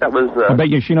 Sally, that was... I bet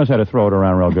you she knows how to throw it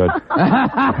around real good.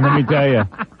 Let me tell you.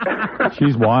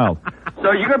 She's wild.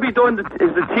 So you're going to be doing...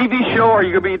 Is the TV show, or are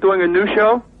you going to be doing a new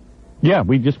show? Yeah,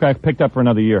 we just got picked up for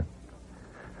another year.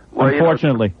 Well,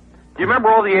 Unfortunately. Do you remember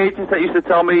all the agents that used to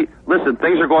tell me, listen,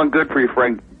 things are going good for you,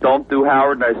 Frank. Don't do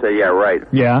Howard. And I say, yeah, right.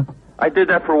 Yeah. I did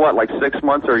that for what, like 6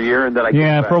 months or a year, and then I came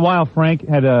back. For a while, Frank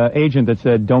had an agent that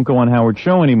said, don't go on Howard's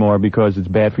show anymore because it's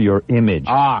bad for your image.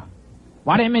 Ah.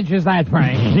 What image is that,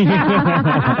 Frank?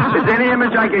 It's any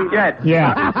image I can get.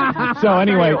 Yeah. So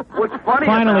anyway, What's funny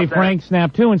finally about that, Frank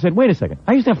snapped to and said, wait a second,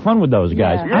 I used to have fun with those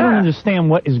guys. Yeah. I don't understand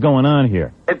what is going on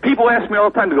here. and people ask me all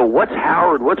the time, to go, what's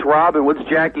Howard, what's Robin, what's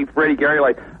Jackie, Freddie, Gary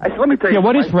like? I said, let me tell you. Yeah,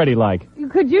 what is Freddie like?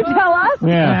 Could you tell us?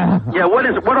 Yeah. Yeah, what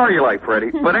are you like,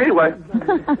 Freddie? But anyway,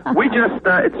 we just,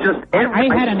 it's just... I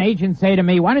had an agent say to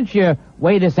me, why don't you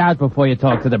weigh this out before you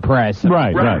talk to the press?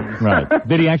 Right.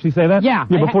 Did he actually say that? Yeah.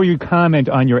 Before you comment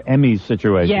on your Emmys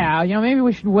situation. Yeah, you know, maybe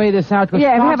we should weigh this out.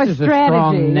 Yeah, Fox have a is strategy, a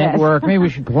strong yes. network. Maybe we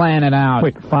should plan it out.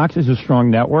 Wait, Fox is a strong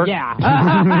network? Yeah.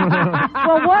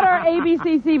 Well, what are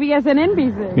ABC, CBS, and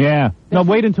NBC? Yeah. No,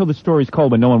 wait until the story's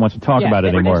cold when no one wants to talk about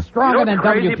it anymore. Stronger You know than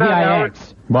what's crazy about Howard?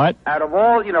 WPIX. What? Out of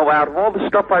all the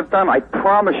stuff I've done, I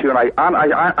promise you, and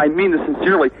I mean this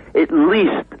sincerely, at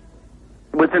least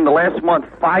within the last month,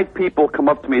 5 people come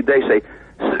up to me a day, say,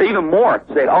 even more,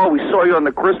 say, oh, we saw you on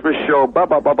the Christmas show, blah,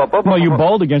 blah, blah, blah, blah. Well, you blah.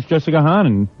 bowled against Jessica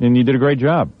Hahn, and you did a great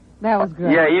job. That was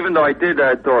good. Yeah, even though I did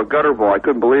throw a gutter ball, I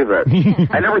couldn't believe it.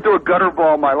 I never threw a gutter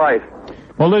ball in my life.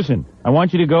 Well, listen, I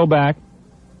want you to go back.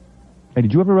 Hey,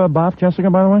 did you ever boff Jessica,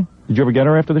 by the way? Did you ever get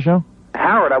her after the show?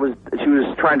 Howard, she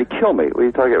was trying to kill me. What are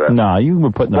you talking about? No, you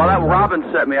were putting Well, her that Robin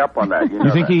set me up on that. You, know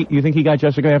You think that. you think he got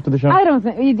Jessica after the show? I don't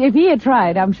think... If he had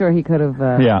tried, I'm sure he could have...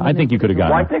 Yeah, I think you could have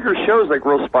gotten Well, I her. think her show's like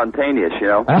real spontaneous, you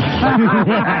know?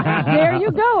 There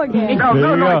you go again. No,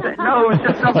 There you go. it was just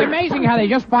It's something amazing how they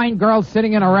just find girls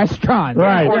sitting in a restaurant.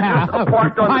 Right. Yeah.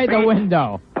 Parked on By the the beach.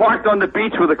 window. parked on the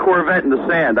beach with a Corvette in the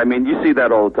sand. I mean, you see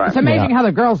that all the time. It's amazing how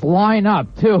the girls line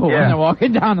up, too, when Yeah. they're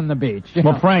walking down on the beach. you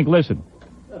Well, know. Frank, listen.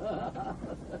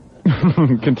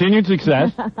 Continued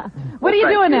success. What are you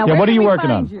doing now? Yeah, Where what are can you we working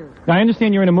find on? you? I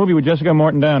understand you're in a movie with Jessica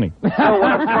Morton Downey. So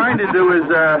what I'm trying to do is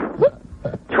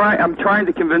I'm trying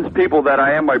to convince people that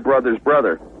I am my brother's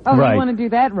brother. Oh, Right. you want to do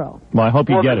that role? Well, I hope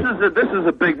you Well, get this it. this is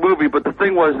a big movie, but the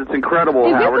thing was, it's incredible,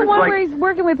 Is this Howard. the It's one like where he's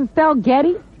working with Estelle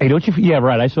Getty? Hey, don't you? Yeah,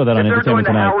 right. I saw that on if they're doing Entertainment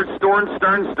the Tonight. Howard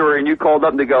Stern story, and you called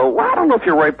up and they go, well, I don't know if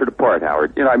you're right for the part,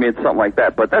 Howard. You know, I mean, it's something like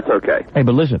that, but that's okay. Hey,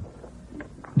 but listen.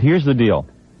 Here's the deal.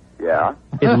 Yeah.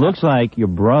 It looks like your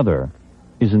brother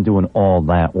isn't doing all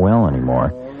that well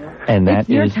anymore, and It's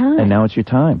your time. and now it's your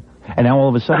time. And now all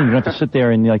of a sudden you have to sit there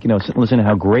and sit and listen to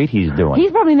how great he's doing.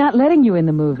 He's probably not letting you in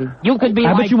the movie. You could be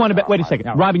I like... bet you want to. Wait a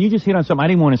second, Robin. You just hit on something. I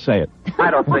didn't want to say it.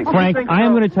 I don't think Frank, I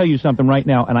am going to tell you something right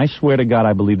now, and I swear to God,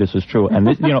 I believe this is true. And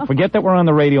this, forget that we're on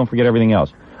the radio and forget everything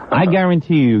else. I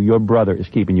guarantee you, your brother is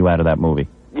keeping you out of that movie.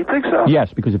 You think so?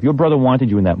 Yes, because if your brother wanted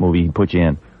you in that movie, he'd put you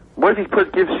in. What if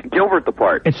he gives Gilbert the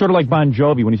part? It's sort of like Bon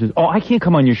Jovi when he says, "Oh, I can't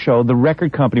come on your show. The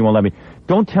record company won't let me."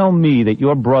 Don't tell me that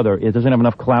your brother doesn't have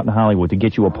enough clout in Hollywood to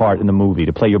get you a part in the movie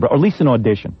to play your brother, or at least an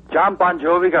audition. John Bon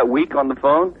Jovi got weak on the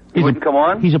phone? He wouldn't come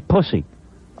on? He's a pussy.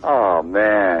 Oh,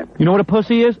 man. You know what a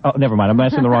pussy is? Oh, never mind. I'm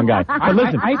asking the wrong guy. But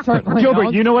listen, I certainly Gilbert,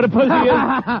 don't. you know what a pussy is?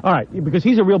 All right, because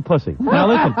he's a real pussy. Now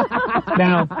listen.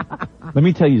 Now, let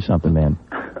me tell you something, man.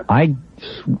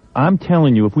 I'm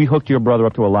telling you, if we hooked your brother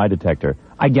up to a lie detector,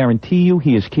 I guarantee you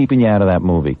he is keeping you out of that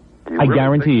movie. You I really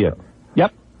guarantee think you.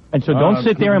 Yep. And so don't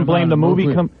sit there and blame the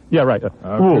movie. Yeah, right.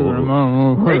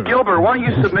 Hey, Gilbert, why don't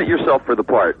you submit yourself for the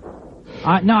part?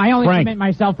 No, I only Frank. submit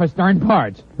myself for stern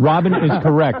parts. Robin is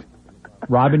correct.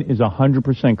 Robin is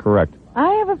 100% correct. I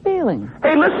have a feeling.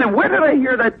 Hey, listen, where did I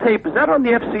hear that tape? Is that on the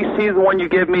FCC, the one you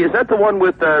gave me? Is that the one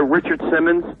with Richard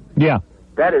Simmons? Yeah.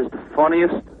 That is the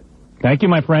funniest. Thank you,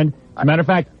 my friend. As a matter of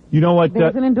fact, you know what?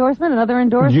 There's an endorsement, another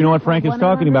endorsement. Do you know what Frank is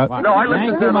talking about? No, I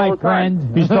listen to him all the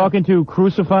time. He's talking to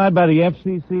Crucified by the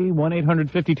FCC,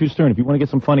 1-800-52-STERN. If you want to get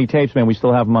some funny tapes, man, we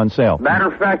still have them on sale.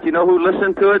 Matter of fact, you know who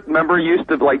listened to it? Remember, he used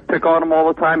to like pick on him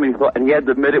all the time, and he had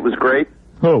to admit it was great.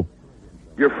 Who?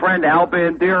 Your friend Al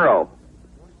Bandero.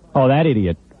 Oh, that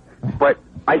idiot. But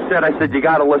I said, you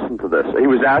got to listen to this. He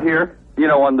was out here,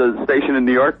 on the station in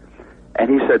New York, and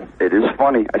he said, it is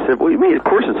funny. I said, what do you mean? Of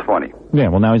course it's funny. Yeah,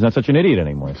 well, now he's not such an idiot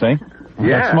anymore, see?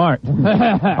 Yeah. That's smart. All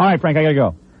right, Frank, I got to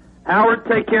go. Howard,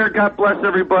 take care. God bless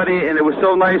everybody. And it was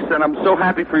so nice, and I'm so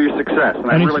happy for your success. And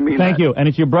I really mean thank that. you. And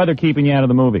it's your brother keeping you out of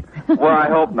the movie. Well, I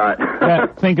hope not. Yeah,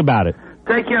 think about it.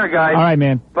 Take care, guys. All right,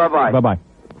 man. Bye-bye. Bye-bye.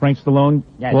 Frank Stallone,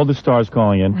 Yes. all the stars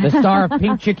calling in. The star of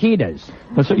Pink Chiquitas.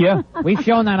 Yeah. We've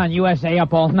shown that on USA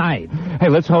Up All Night. Hey,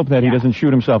 let's hope that he doesn't shoot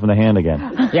himself in the hand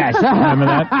again. Yes. Remember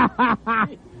that?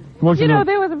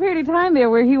 There was a period of time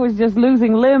there where he was just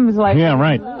losing limbs like... Yeah,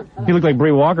 right. He looked like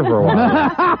Bree Walker for a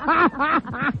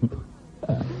while.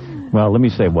 Well, let me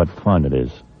say what fun it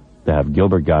is to have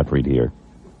Gilbert Gottfried here.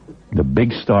 The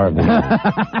big star of the year.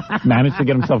 Managed to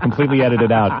get himself completely edited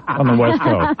out on the West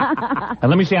Coast. And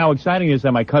let me see how exciting it is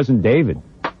that my cousin David,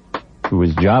 who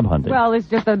is job hunting. Well, it's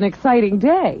just an exciting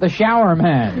day. The shower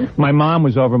man. My mom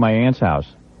was over at my aunt's house,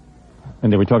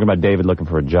 and they were talking about David looking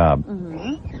for a job.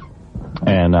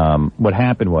 And what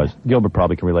happened was, Gilbert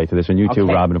probably can relate to this, and you too,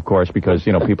 Robin, of course, because,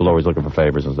 people are always looking for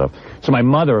favors and stuff. So my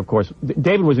mother, of course,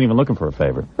 David wasn't even looking for a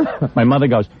favor. My mother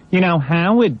goes,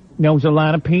 Howard knows a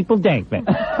lot of people, David.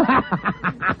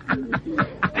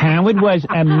 Howard was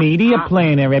a media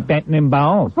planner at Benton and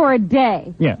Bowles. For a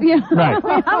day. Yeah,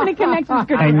 right. How many connections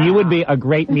could And you would be a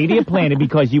great media planner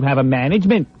because you have a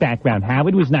management background.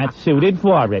 Howard was not suited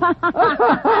for it.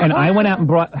 And I went out and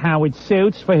brought Howard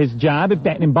suits for his job at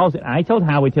Benton and Bowles, and I told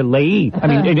Howard to leave. I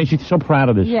mean, and she's so proud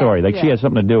of this story. Like, she has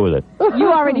something to do with it.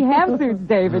 You already have suits,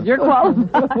 David. You're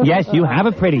qualified. Yes, you have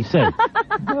a pretty suit.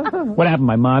 What happened?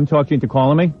 My mom talked you into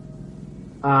calling me?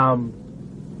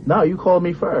 No, you called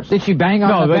me first. Did she bang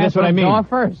on the that's what I mean. door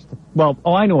first? Well,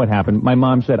 I know what happened. My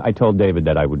mom said I told David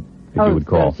that I would, if he would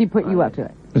call. So she put you up to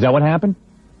it. Is that what happened?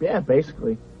 Yeah,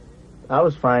 basically. I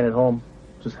was fine at home,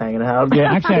 just hanging out.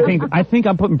 Yeah, actually, I think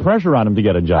I'm putting pressure on him to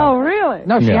get a job. Oh, really?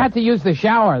 No, she had to use the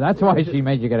shower. That's why she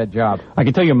made you get a job. I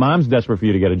can tell your mom's desperate for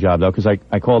you to get a job, though, because I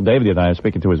called David the other night. I was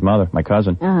speaking to his mother, my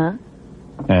cousin. Uh-huh.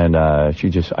 And I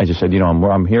just said,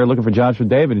 I'm here looking for jobs for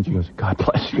David. And she goes, God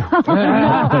bless you.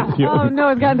 Oh, no,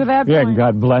 it's gotten to that point. Yeah,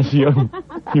 God bless you.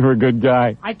 You're a good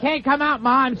guy. I can't come out,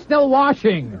 Ma. I'm still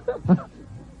washing.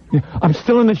 I'm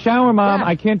still in the shower, Mom.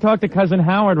 I can't talk to Cousin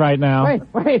Howard right now.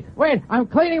 Wait. I'm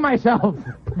cleaning myself.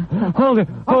 Hold it.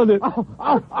 Hold it.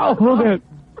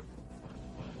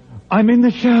 I'm in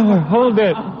the shower. Hold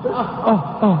it.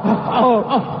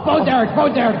 Go, Derek.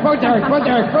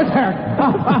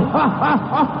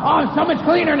 I'm so much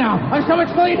cleaner now.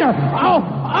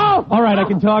 All right, I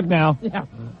can talk now. Yeah.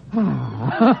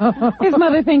 His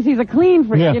mother thinks he's a clean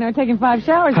freak, Yeah. taking 5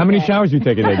 showers How a many day. showers you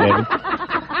take a day, David?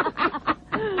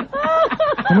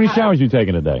 How many showers you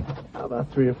taking a day?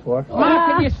 About 3 or 4.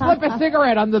 Ma, can you slip a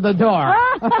cigarette under the door?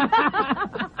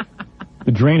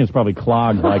 The drain is probably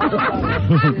clogged. Like What's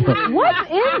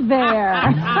in there?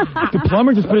 the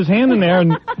plumber just put his hand in there,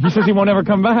 and he says he won't ever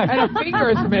come back. And a finger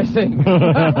is missing.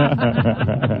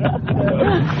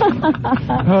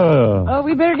 Oh,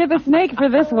 we better get the snake for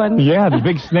this one. Yeah, the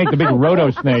big snake, the big roto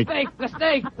snake. The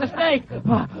snake.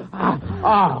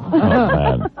 Oh,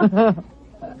 man.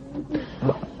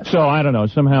 So, I don't know.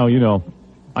 Somehow,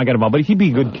 I got involved. But he'd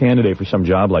be a good candidate for some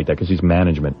job like that because he's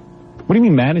management. What do you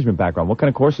mean management background? What kind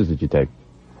of courses did you take?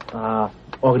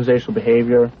 Organizational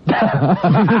behavior. That's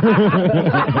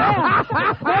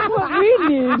what we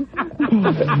need.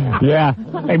 Yeah.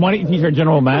 Hey, why don't you teach our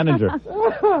general manager?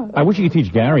 I wish you could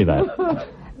teach Gary that.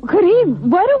 Could he?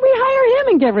 Why don't we hire him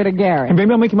and get rid of Gary? Hey,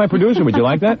 maybe I'll make you my producer. Would you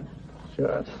like that?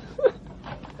 Sure.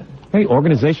 Hey,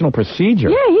 organizational procedure.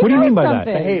 Yeah, he What do you knows mean by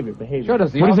something. that? Behavior. Sure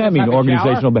does. What does that mean,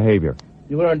 organizational behavior?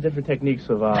 You learn different techniques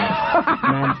of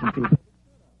managing people.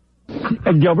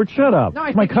 And Gilbert, shut up. No,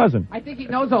 It's my cousin. I think he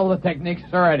knows all the techniques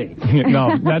already.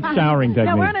 No, that's showering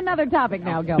technique. No, we're on another topic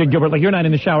now, Yeah, Gilbert. Gilbert, like you're not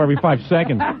in the shower every 5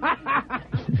 seconds.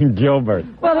 Gilbert.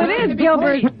 Well, it is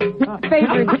Gilbert's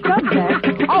favorite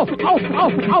subject. Oh.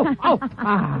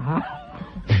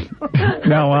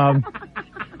 Now,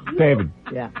 David.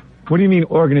 Yeah. What do you mean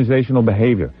organizational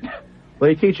behavior? Well,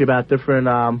 they teach you about different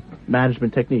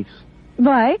management techniques.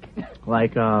 Like?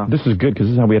 Like, This is good because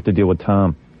this is how we have to deal with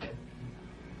Tom.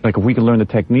 Like, if we can learn the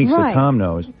techniques Right. that Tom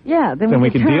knows, Yeah, then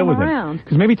we can can turn deal him with around. him.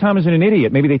 Because maybe Tom isn't an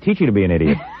idiot. Maybe they teach you to be an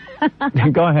idiot.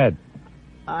 Go ahead.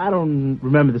 I don't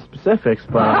remember the specifics,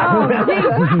 but... Oh, geez.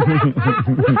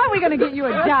 How are we going to get you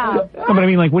a job? No, but I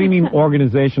mean, like, what do you mean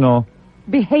organizational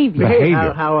Behavior.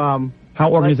 behavior? How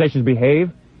organizations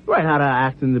behave? Right, how to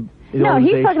act in the No, he's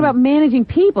organization. talking about managing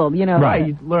people, you know. Right.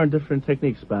 You learn different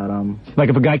techniques about Like,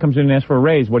 if a guy comes in and asks for a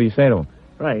raise, what do you say to him?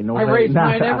 Right. No I way. raise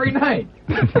mine every night.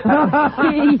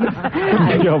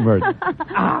 Gilbert.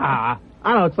 I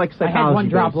don't know. It's like psychology. I had one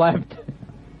drop based. left.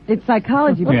 It's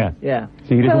psychology. Yeah. Yeah.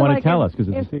 See, he doesn't So, want like, to tell if- us because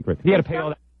it's if- a secret. He had to pay all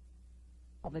that.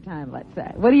 All the time, let's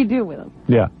say. What do you do with them?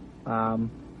 Yeah.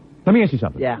 Let me ask you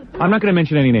something. Yeah. I'm not going to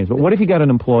mention any names, but what if you got an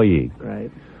employee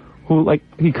Right. who, like,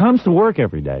 he comes to work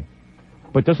every day,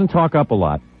 but doesn't talk up a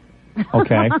lot?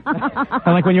 Okay.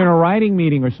 And like when you're in a writing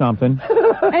meeting or something,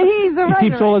 And he's a writer. he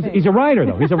keeps all his. He's a writer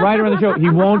though. He's a writer on the show. He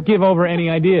won't give over any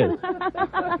ideas.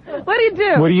 What do you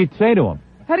do? What do you say to him?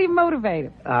 How do you motivate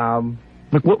him?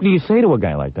 Like, what do you say to a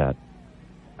guy like that?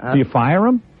 Do you fire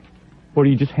him, or do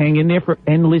you just hang in there for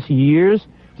endless years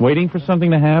waiting for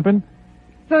something to happen?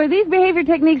 So are these behavior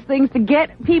techniques things to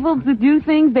get people to do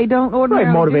things they don't Right.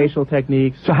 ordinarily Motivational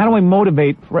techniques. So how do I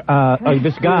motivate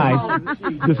this guy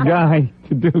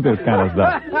to do this kind of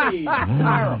stuff?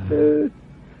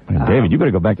 Man, David, you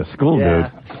better go back to school, Yeah.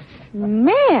 do?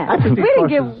 Man, we didn't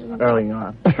get... early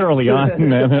on. dude. Early on,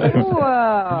 man.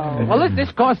 Whoa. Well, this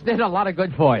course did a lot of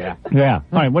good for you. Yeah.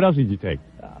 All right, what else did you take?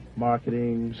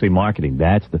 Marketing. See, marketing,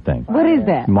 that's the thing. What is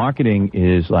that? Marketing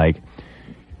is like,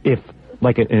 if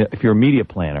you're a media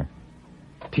planner,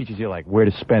 it teaches you like where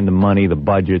to spend the money, the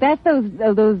budget. That's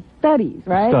those studies,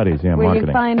 right? Studies, yeah, Where marketing.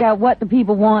 you find out what the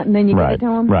people want and then you Right, give it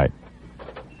to them? right.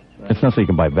 It's not so you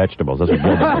can buy vegetables. That's what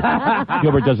Gilbert does.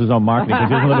 Gilbert does his own marketing because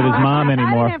he doesn't live with his mom I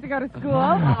anymore. didn't have to go to school.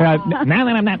 Now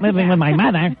that I'm not living with my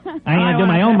mother, I do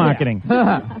my own marketing. All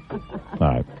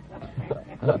right.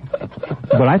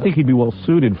 But I think he'd be well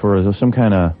suited for some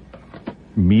kind of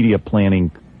media planning,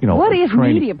 What is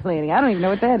training. media planning? I don't even know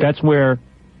what that is. That's where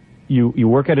you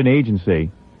work at an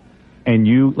agency,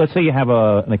 and let's say you have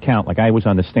an account, like I was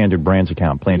on the Standard Brands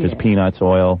account, Planters peanuts,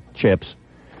 oil, chips.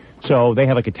 So they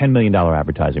have like a $10 million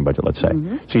advertising budget, let's say.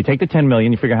 Mm-hmm. So you take the $10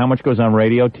 million, you figure how much goes on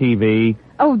radio, TV.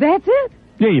 Oh, that's it?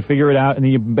 Yeah, you figure it out, and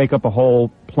then you make up a whole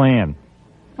plan.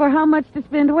 For how much to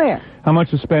spend where? How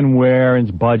much to spend where,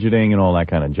 and budgeting, and all that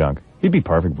kind of junk. He'd be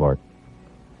perfect for it.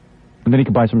 And then he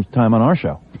could buy some time on our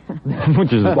show,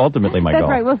 which is ultimately my That's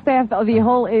goal. right. We'll staff the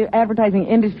whole advertising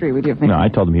industry with your family. No, I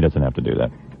told him he doesn't have to do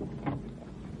that.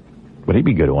 But he'd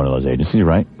be good at one of those agencies,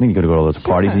 right? I think you got to go to all those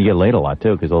parties, and you get laid a lot,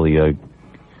 too, because all the...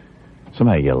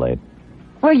 somehow you get laid.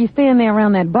 Well, you stand there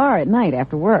around that bar at night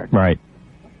after work. Right.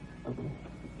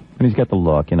 And he's got the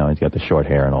look, he's got the short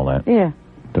hair and all that. Yeah.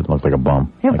 Doesn't look like a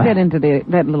bum. He'll fit into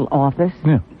that little office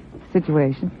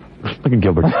situation. Look at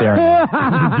Gilbert staring at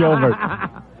him. Gilbert.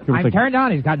 I'm turned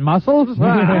on. He's got muscles. Good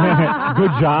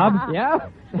job. Yeah.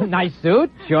 Nice suit.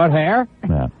 Short hair.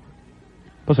 Yeah.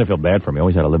 Plus, I feel bad for him. He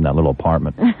always had to live in that little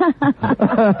apartment.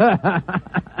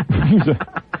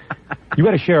 You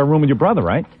had to share a room with your brother,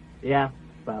 right? Yeah.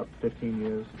 About 15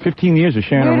 years. 15 years of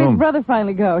sharing Where a did room. his brother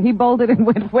finally go? He bolted and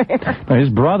went where? Now, his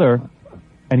brother,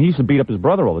 and he used to beat up his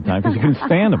brother all the time because he couldn't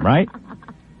stand him, right?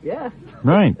 Yeah.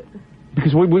 Right.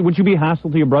 Because would you be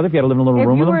hostile to your brother if you had to live in a little If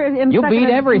room you with were him? You stuck in beat a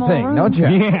small everything, room? don't you?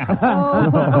 Yeah.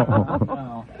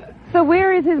 So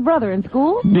where is his brother? In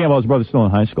school? Yeah, well, his brother's still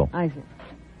in high school. I see.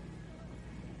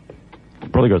 His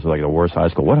brother goes to like the worst high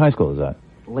school. What high school is that?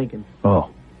 Lincoln. Oh.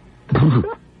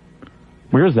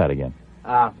 Where is that again?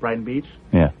 Brighton Beach.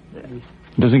 Yeah.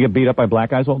 Does he get beat up by black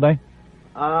guys all day?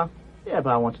 Yeah,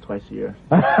 about once or twice a year.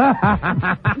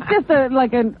 It's just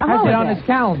like a Has it holiday. on his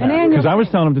calendar. An annual. Because I was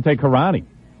telling him to take karate.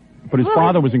 But his Well,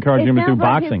 father was encouraging him to do it sounds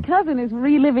like boxing. His cousin is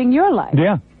reliving your life.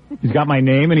 Yeah. He's got my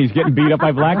name, and he's getting beat up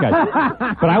by black guys.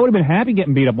 But I would have been happy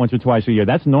getting beat up once or twice a year.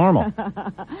 That's normal.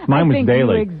 Mine was I think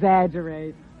daily. You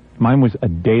exaggerate. Mine was a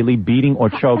daily beating or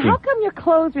choking. How come your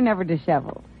clothes are never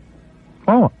disheveled?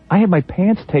 Oh, I had my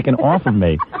pants taken off of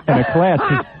me in a class.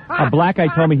 'Cause a black guy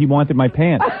told me he wanted my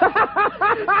pants.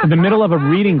 In the middle of a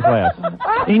reading class.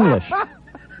 English.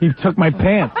 He took my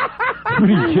pants. Are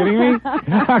you kidding me?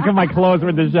 How come my clothes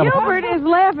were disheveled? Gilbert is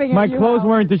laughing My at you. clothes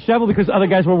weren't disheveled because other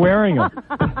guys were wearing them.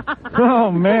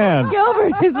 Oh, man.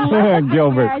 Gilbert is Yeah, laughing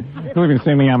Gilbert. at you. Don't even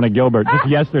say me happened to Gilbert. Just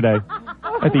yesterday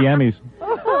at the Emmys.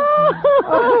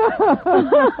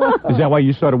 Is that why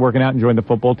you started working out and joined the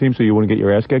football team so you wouldn't get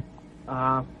your ass kicked?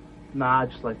 Nah, I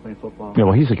just like playing football. Yeah,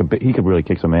 well, he could really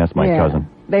kick some ass, my cousin.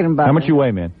 They didn't bother. How much you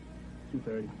weigh, man?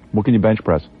 230. What can you bench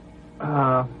press?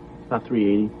 About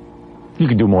 380. You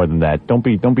can do more than that. Don't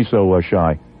be so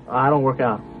shy. I don't work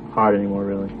out hard anymore,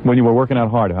 really. When you were working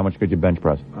out hard, how much could you bench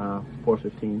press?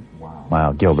 415.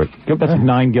 Wow, Gilbert. That's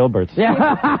 9 Gilberts.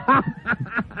 Yeah.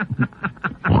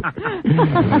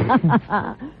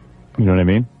 You know what I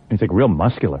mean? It's like real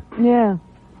muscular. Yeah.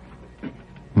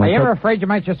 Are you ever afraid you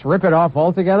might just rip it off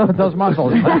altogether with those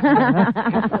muscles?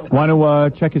 Want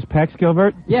to check his pecs,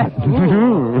 Gilbert? Yes.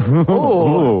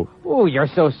 Ooh. Ooh, you're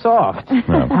so soft. Ooh,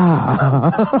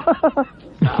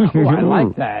 I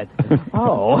like that.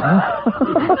 Oh.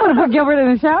 Want to put Gilbert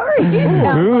in the shower?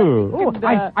 Yeah. Ooh.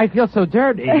 I feel so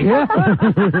dirty.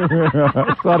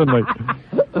 Suddenly.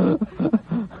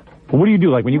 But what do you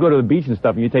do? Like when you go to the beach and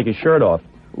stuff and you take your shirt off,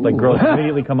 like girls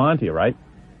immediately come on to you, right?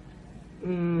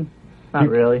 Not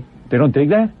really. They don't dig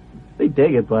that? They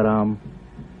dig it, but You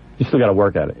still got to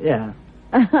work at it. yeah.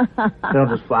 They don't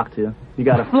just flock to you. You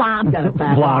gotta Flop. You gotta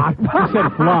back Flock. He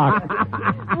said flock.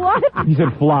 What? He said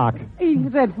flock. He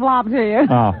said flop to you.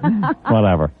 Oh,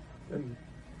 whatever.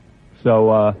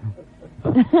 So,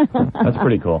 that's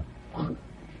pretty cool.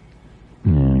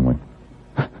 Anyway.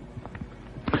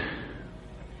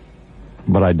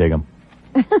 But I dig him.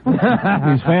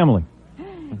 He's family.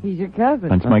 He's your cousin.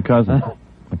 That's my cousin.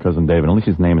 My cousin David. At least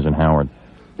his name isn't Howard.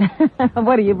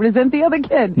 What, do you resent the other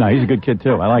kid? No, he's a good kid,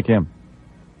 too. I like him.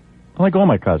 I like all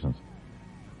my cousins.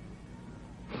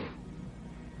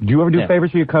 Do you ever do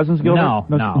favors for your cousins, Gilbert?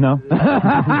 No.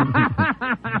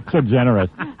 So generous.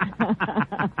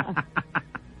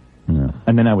 Yeah.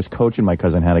 And then I was coaching my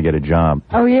cousin how to get a job.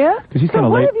 Oh, yeah? Because he's So kind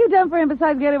of what late. have you done for him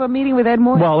besides getting him a meeting with Ed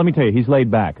Morton? Well, let me tell you, he's laid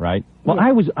back, right? Well,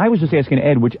 I was just asking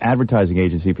Ed which advertising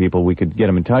agency people we could get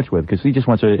him in touch with, because he just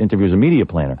wants to interview as a media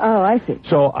planner. Oh, I see.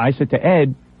 So I said to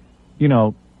Ed, you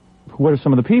know, what are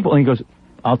some of the people? And he goes,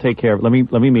 I'll take care of it. Let me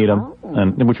meet him,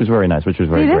 and which was very nice, which was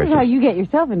very See, this gracious. is how you get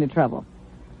yourself into trouble.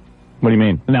 What do you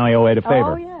mean? Now I owe Ed a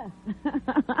favor. Oh, yeah.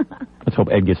 Let's hope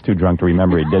Ed gets too drunk to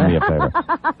remember he did me a favor.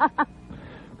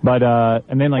 But,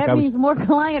 and then like that means more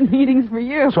client meetings for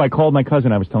you. So I called my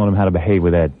cousin. I was telling him how to behave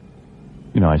with Ed.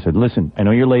 You know, I said, listen, I know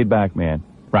you're laid back, man.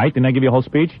 Right? Didn't I give you a whole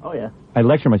speech? Oh, yeah. I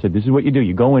lectured him. I said, this is what you do.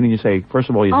 You go in and you say, first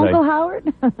of all, you Uncle say...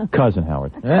 Howard? Cousin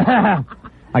Howard.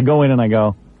 I go in and I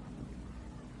go,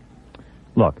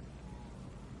 look,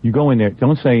 you go in there.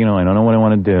 Don't say, you know, I don't know what I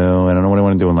want to do. I don't know what I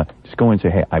want to do in life. Just go in and say,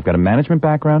 hey, I've got a management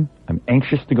background. I'm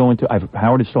anxious to go into...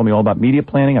 Howard has told me all about media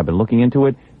planning. I've been looking into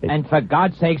it. And for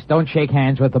God's sakes, don't shake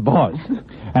hands with the boss.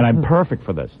 And I'm perfect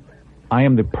for this. I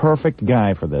am the perfect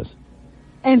guy for this.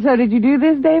 And so did you do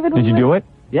this, David? Did you do it?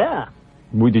 Yeah.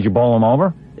 Did you bowl him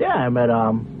over? Yeah, I met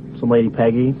some lady,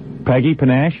 Peggy. Peggy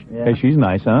Panache? Yeah. Hey, she's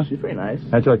nice, huh? She's pretty nice.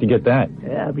 How'd you like to get that? Yeah,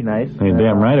 that'd be nice. You're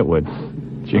damn right it would.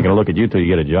 She ain't gonna look at you till you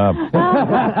get a job.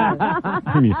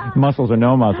 Muscles or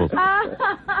no muscles.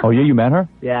 Oh, yeah, you met her?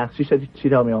 Yeah, she said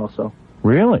she'd help me also.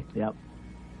 Really? Yep.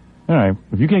 All right.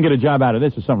 If you can't get a job out of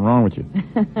this, there's something wrong with you.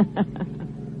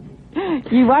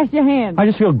 You wash your hands. I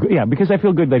just feel good. Yeah, because I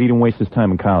feel good that he didn't waste his time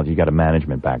in college. He got a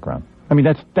management background. I mean,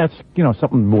 that's you know,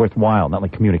 something worthwhile, not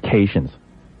like communications.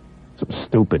 Something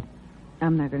stupid.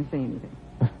 I'm not going to say anything.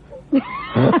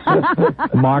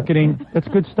 Marketing, that's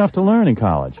good stuff to learn in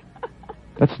college.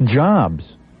 That's jobs.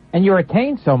 And you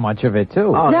retain so much of it,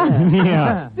 too. Oh,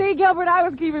 Yeah. See, Gilbert, I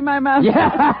was keeping my mouth shut.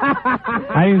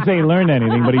 I didn't say he learned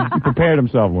anything, but he prepared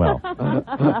himself well.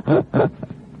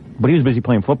 But he was busy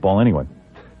playing football anyway.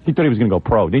 He thought he was going to go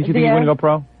pro. Didn't you think he was going to go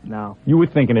pro? No. You were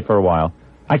thinking it for a while.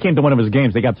 I came to one of his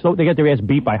games. They got their ass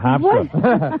beat by Hofstra.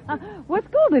 What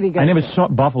school did he go I never to? saw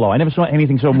Buffalo. I never saw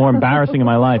anything so more embarrassing in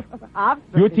my life.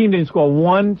 Your team didn't score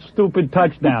one stupid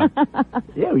touchdown.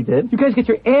 Yeah, we did. You guys get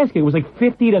your ass kicked. It was like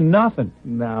 50-0.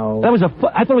 No. That was I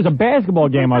thought it was a basketball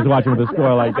game I was watching with a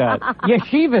score like that.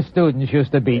 Yeshiva students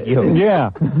used to beat you.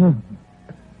 Yeah.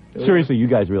 Seriously, you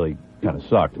guys really kind of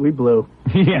sucked. We blew.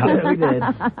 Yeah. We did.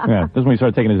 Yeah. That's when he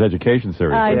started taking his education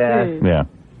seriously. see. Yeah.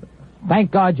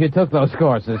 Thank God you took those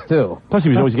courses, too. Plus, he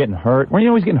was always getting hurt. Weren't you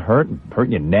always getting hurt and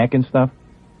hurting your neck and stuff?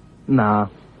 Nah.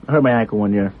 I hurt my ankle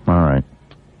one year. All right.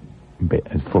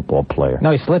 A football player.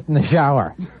 No, he slipped in the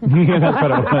shower. Yeah, that's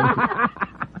what it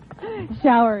was.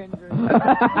 Shower injury.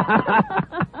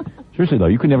 Seriously, though,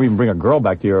 you could never even bring a girl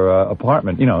back to your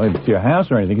apartment, you know, to your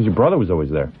house or anything, because your brother was always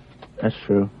there. That's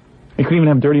true. You couldn't even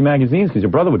have dirty magazines because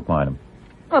your brother would find them.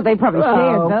 Well, they probably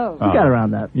shared those. We got around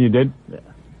that. You did? Yeah.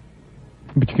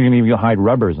 But you couldn't even hide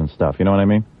rubbers and stuff, you know what I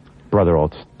mean? Brother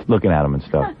all looking at him and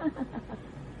stuff.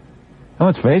 Now,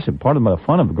 let's face it, part of the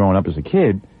fun of growing up as a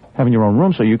kid having your own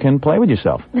room so you can play with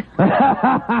yourself. Is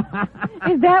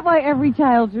that why every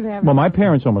child should have? Well, my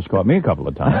parents almost caught me a couple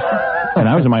of times, and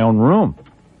I was in my own room.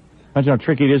 Imagine how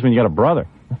tricky it is when you got a brother.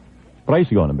 But I used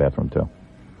to go in the bathroom, too.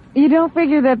 You don't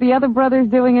figure that the other brother's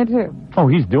doing it, too? Oh,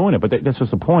 he's doing it, but that's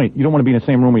just the point. You don't want to be in the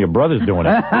same room where your brother's doing it.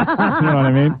 You know what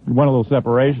I mean? You want a little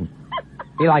separation.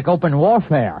 Be like open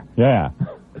warfare. Yeah.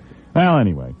 Well,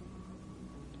 anyway.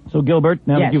 So, Gilbert,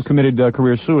 now that you've committed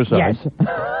career suicide... Yes.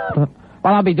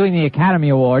 Well, I'll be doing the Academy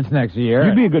Awards next year.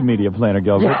 You'd be a good media planner,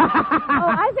 Gilbert.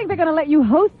 I think they're going to let you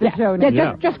host the show next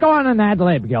year. Just go on and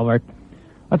ad-lib, Gilbert.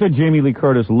 I thought Jamie Lee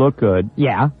Curtis looked good.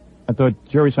 Yeah. I thought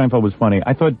Jerry Seinfeld was funny.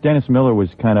 I thought Dennis Miller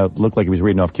looked like he was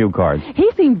reading off cue cards.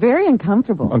 He seemed very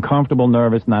uncomfortable. Uncomfortable,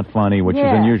 nervous, not funny, which is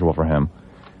unusual for him.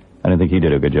 I didn't think he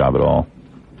did a good job at all.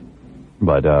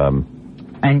 But,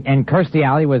 And Kirstie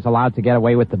Alley was allowed to get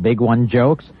away with the big one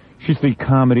jokes. She's the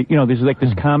comedy, there's like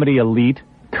this comedy elite,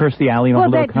 Kirstie Alley and all the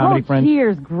little comedy friends. Well, that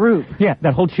whole Cheers group. Yeah,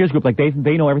 that whole Cheers group, like they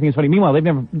know everything is funny. Meanwhile, they've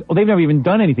never even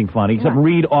done anything funny except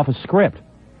read off a script.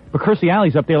 But Kirstie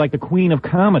Alley's up there like the queen of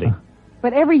comedy.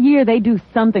 But every year they do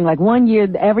something. Like one year,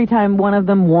 every time one of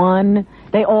them won,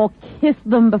 they all kissed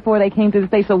them before they came to the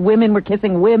stage. So women were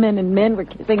kissing women and men were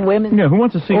kissing women. Yeah, who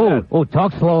wants to see that? Oh,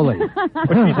 talk slowly. But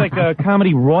she's like a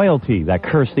comedy royalty, that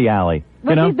Kirstie Alley.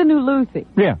 But she's the new Lucy.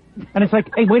 Yeah. And it's like,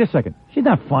 hey, wait a second. She's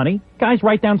not funny. Guys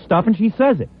write down stuff and she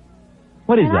says it.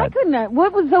 What is that? I couldn't.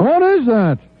 What was so... What is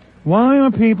that? Why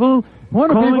are people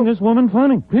calling this woman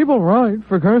funny? People write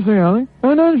for Kirstie Alley,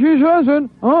 and then she says it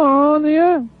on the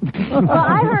air. Well,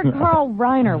 I heard Carl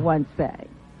Reiner once say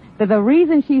that the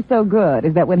reason she's so good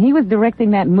is that when he was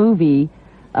directing that movie,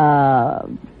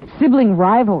 Sibling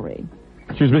Rivalry...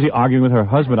 She was busy arguing with her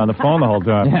husband on the phone the whole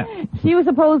time. Yeah. She was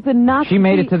supposed to knock... She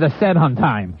made it to the set on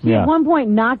time. She at one point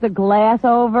knocked a glass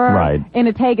over. Right. In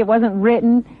a take. It wasn't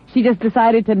written. She just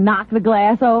decided to knock the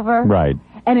glass over. Right.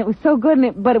 And it was so good,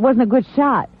 but it wasn't a good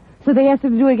shot. So they asked her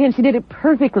to do it again. She did it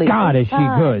perfectly. God, is she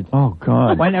good. Oh,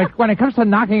 God. When it comes to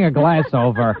knocking a glass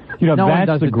over, no one that's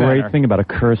does the it great better. thing about a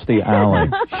Kirstie Alley.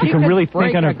 She can really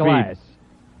think on her feet.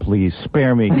 Please,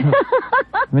 spare me. And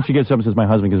then she gets up and says, my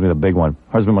husband gives me the big one.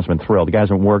 Her husband must have been thrilled. The guy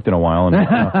hasn't worked in a while. And,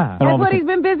 That's what he's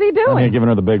been busy doing. Yeah, giving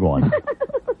her the big one.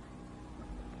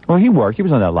 Well, he worked. He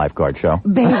was on that lifeguard show.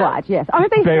 Baywatch, yes.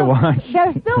 Aren't they Baywatch.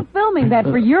 They're still filming that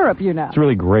for Europe, It's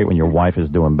really great when your wife is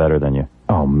doing better than you.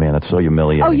 Oh, man, that's so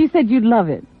humiliating. Oh, you said you'd love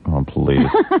it. Oh, please.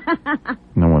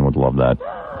 No one would love that.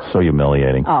 So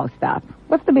humiliating. Oh, stop.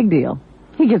 What's the big deal?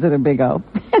 He gives it a big O.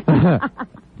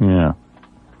 Yeah.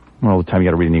 All the time you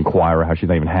got to read in the Inquirer how she's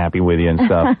not even happy with you and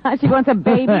stuff. She wants a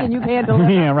baby and you can't deliver.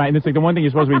 Yeah, right. And it's like the one thing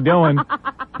you're supposed to be doing,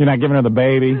 you're not giving her the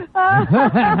baby.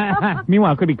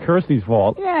 Meanwhile, it could be Kirstie's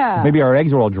fault. Yeah. Maybe our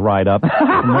eggs are all dried up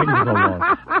from waiting so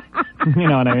long. You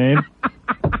know what I mean?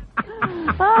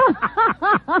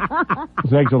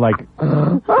 His eggs are like...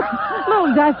 a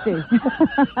little dusty.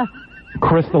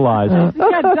 Crystallized. She's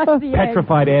got dusty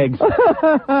petrified eggs.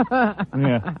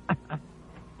 Yeah.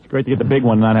 Great to get the big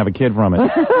one and not have a kid from it.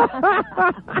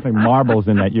 It's like marbles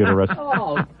in that uterus.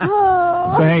 Oh.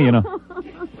 So, hey, if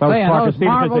I was Parker Stevens,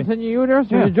 marbles in your uterus?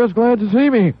 Yeah. You're just glad to see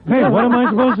me. Hey, what am I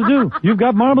supposed to do? You've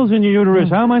got marbles in your uterus.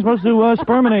 How am I supposed to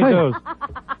sperminate those?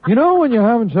 You know when you're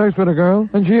having sex with a girl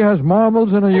and she has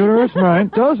marbles in her uterus? Right.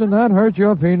 Doesn't that hurt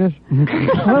your penis? All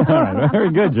right,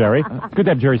 very good, Jerry. It's good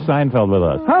to have Jerry Seinfeld with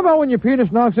us. How about when your penis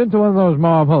knocks into one of those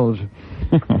marbles?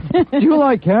 Do you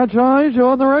like cat's eyes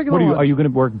or the regular What are you going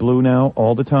to work blue now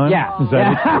all the time? Yeah. Is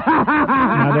that it?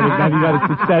 Now that you got a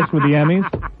success with the Emmys?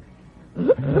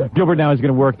 Gilbert now is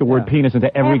going to work the word penis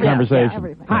into every conversation.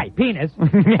 Everything. Hi, penis.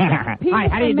 Penis Hi,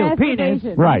 how do you do, penis?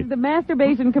 Right. He's the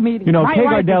masturbation comedian. Kay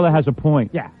Gardella has a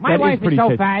point. Yeah, my wife is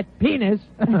so fat. Penis.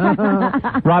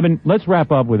 Robin, let's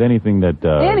wrap up with anything that...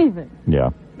 Anything. Yeah.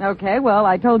 Okay, well,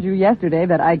 I told you yesterday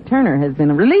that Ike Turner has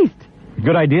been released.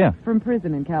 Good idea. From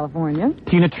prison in California.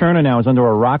 Tina Turner now is under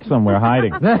a rock somewhere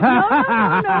hiding. No.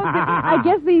 I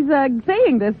guess he's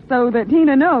saying this so that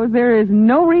Tina knows there is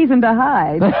no reason to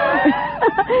hide.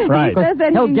 Right. He says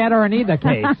that he'll get her in either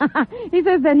case. He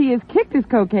says that he has kicked his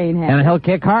cocaine habit. And he'll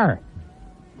kick her.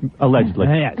 Allegedly.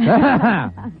 Yes.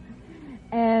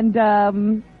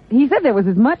 And he said there was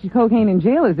as much cocaine in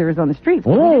jail as there is on the streets.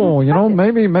 Oh,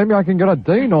 maybe I can get a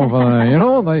date over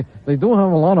there. They do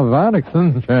have a lot of addicts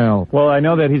in jail. Well, I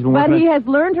know that he's been But working... he has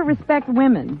learned to respect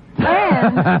women. And...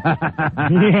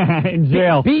 yeah, in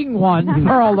jail. Being one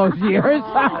for all those years.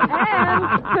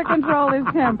 And to control his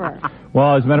temper.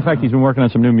 Well, as a matter of fact, he's been working on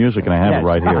some new music, and I have it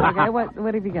right here. Okay,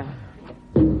 what have you got?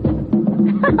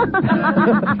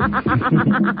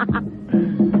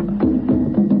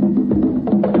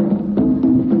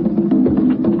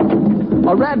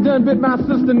 A rat done bit my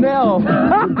sister Nell.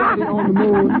 Daddy on the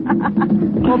moon.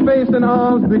 Her face and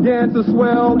arms began to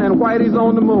swell, and Whitey's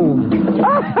on the moon.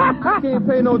 I can't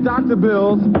pay no doctor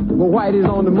bills, but Whitey's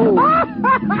on the moon.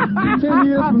 10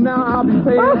 years from now, I'll be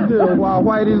paying still while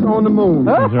Whitey's on the moon.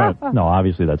 That's right. No,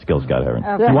 obviously that's Gil Scott-Heron.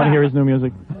 Okay. You want to hear his new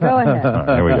music? Go ahead. All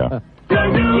right, here we go. You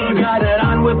got it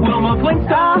on with Wilma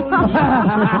Flintstone.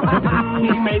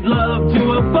 He made love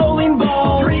to a bowling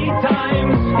ball 3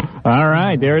 times. All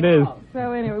right, there it is.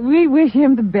 So anyway, we wish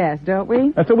him the best, don't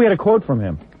we? I thought we had a quote from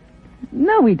him.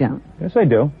 No, we don't. Yes, I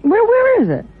do. Where is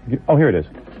it? Oh, here it is.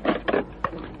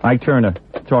 Ike Turner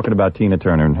talking about Tina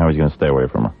Turner and how he's going to stay away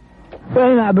from her.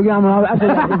 Well, I began I said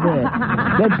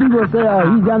that people say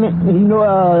he done it,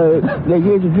 they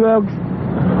gave the drugs.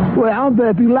 Well, I don't bet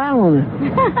if you lie on it.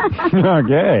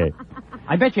 Okay.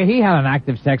 I bet you he had an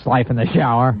active sex life in the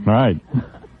shower. Right.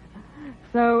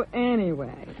 So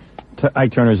anyway.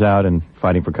 Ike Turner's out and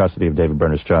fighting for custody of David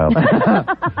Brenner's child.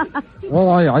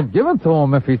 Well, I'd give it to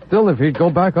him if he'd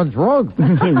go back on drugs.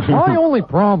 My only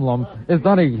problem is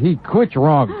that he quit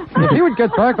drugs. If he would get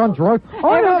back on drugs,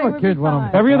 I'd have a kid with him.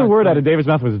 Every other word out of David's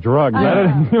mouth was drugs.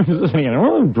 Drugs.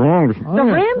 The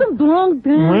random drunk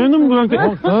thing. Random drug thing.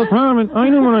 I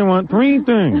know what I want. 3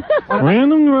 things.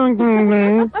 Random drug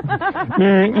thing.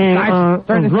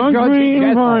 A drug-free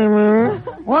environment.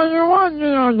 What you want,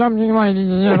 something like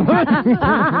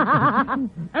that. And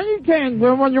you can't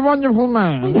do what you're a wonderful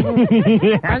man.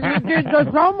 And you did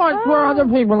so much for other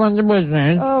people in the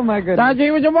business. Oh, my goodness. That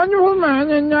he was a wonderful man,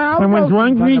 and now... I went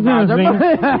drug-free testing.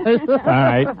 All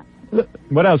right.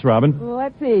 What else, Robin? Well,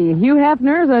 let's see. Hugh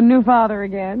Hefner's a new father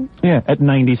again. Yeah, at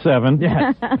 97.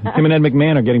 Yes. Him and Ed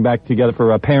McMahon are getting back together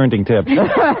for parenting tips.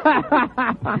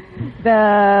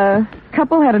 The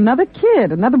couple had another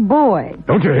kid, another boy.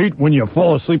 Don't you hate when you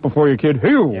fall asleep before your kid?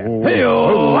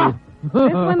 Hey-oh.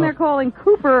 This one they're calling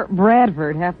Cooper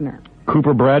Bradford Hefner.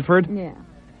 Cooper Bradford? Yeah.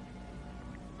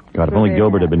 God, if only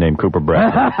Gilbert had been named Cooper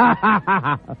Bradford.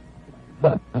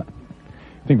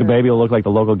 Think the baby will look like the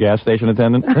local gas station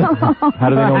attendant? How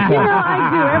do they know that? You know,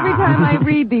 I do. Every time I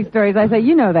read these stories, I say,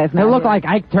 you know that's not They look him. like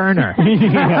Ike Turner.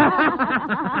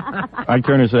 Ike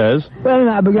Turner says... Well,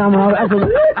 I began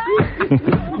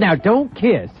Now, don't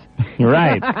kiss. You're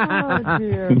right. Oh,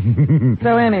 dear.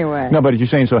 So anyway. No, but you're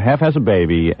saying, so Hef has a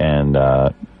baby, and,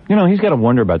 he's got to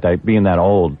wonder about that, being that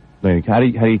old. Like, how do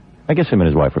you, I guess him and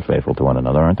his wife are faithful to one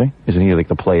another, aren't they? Isn't he like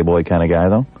the playboy kind of guy,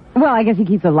 though? Well, I guess he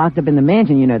keeps her locked up in the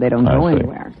mansion. You know, they don't go I see.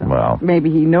 anywhere. So Well. maybe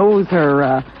he knows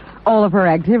her, all of her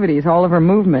activities, all of her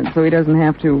movements, so he doesn't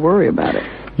have to worry about it.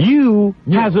 You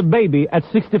has a baby at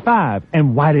 65,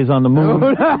 and Whitey's on the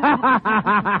moon.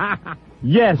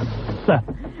 Yes.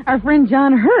 Our friend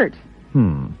John Hurt,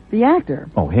 the actor.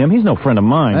 Oh, him? He's no friend of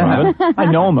mine, Robin. I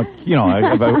know him,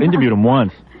 I've interviewed him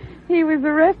once. He was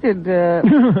arrested,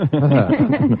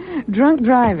 drunk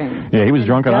driving. Yeah, he was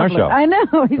drunk on our show. I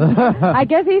know. I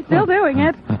guess he's still doing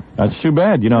it. That's too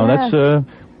bad. That's,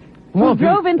 Well, he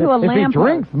drove into a lamp. If he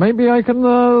drinks, maybe I can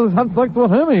have sex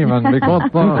with him even,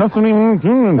 because...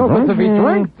 no, but if he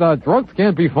drinks, drugs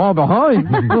can't be far behind.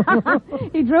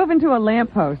 He drove into a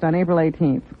lamppost on April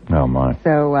 18th. Oh, my.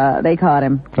 So they caught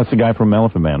him. That's the guy from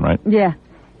Elephant Man, right? Yeah.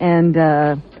 And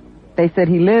they said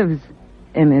he lives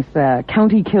in this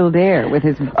County Kildare with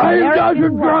his... I am not a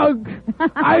drug.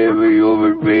 I am a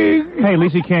human being. Hey, at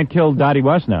least he can't kill Dottie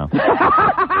West now.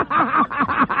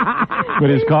 With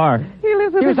his car. He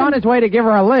was on his way to give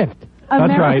her a lift.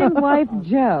 American wife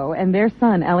Joe and their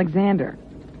son Alexander.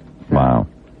 Wow.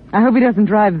 I hope he doesn't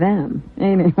drive them.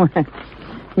 Anyway,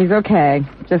 he's okay.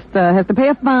 Just has to pay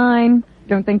a fine.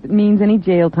 Don't think that means any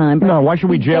jail time. But No, why should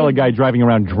we jail a guy driving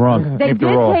around drunk? They after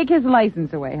did all? take his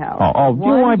license away, Howard.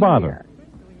 Why bother?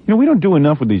 We don't do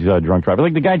enough with these drunk drivers.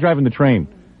 Like the guy driving the train,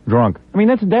 drunk. I mean,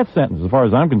 that's a death sentence as far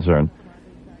as I'm concerned.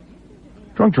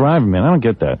 Drunk driving, man, I don't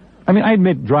get that. I mean, I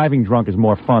admit driving drunk is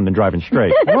more fun than driving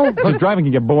straight. Well, because driving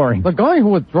can get boring. The guy who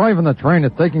was driving the train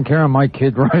is taking care of my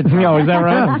kid right now. Oh, is that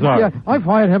right? I'm sorry. Yeah, I've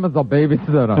hired him as a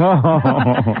babysitter.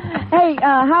 Hey,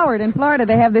 Howard, in Florida,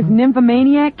 they have this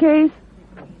nymphomaniac case.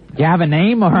 Do you have a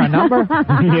name or a number?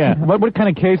 Yeah. What kind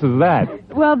of case is that?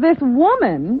 Well, this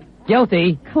woman...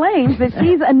 Guilty. Claims that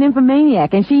she's a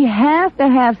nymphomaniac, and she has to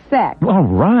have sex. All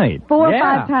right. 4 or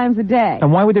 5 times a day.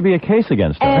 And why would there be a case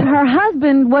against her? And her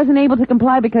husband wasn't able to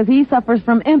comply because he suffers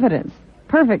from impotence.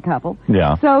 Perfect couple.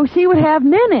 Yeah. So she would have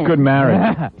men in. Good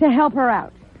marriage. To help her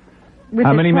out. With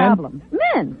How this many men? problem.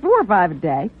 Men? 4 or 5 a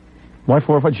day. Why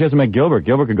 4 or 5? She hasn't met Gilbert.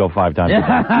 Gilbert could go 5 times a day.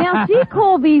 Now, she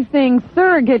called these things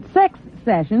surrogate sex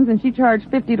sessions, and she charged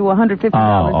 $50 to $150 a session.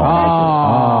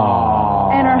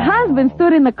 And her husband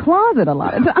stood in the closet a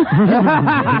lot of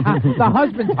times. The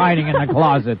husband's hiding in the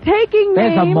closet. Taking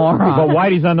There's a names. moron. But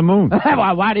Whitey's on the moon. Well,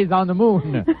 Whitey's on the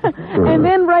moon. And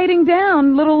then writing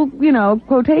down little,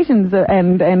 quotations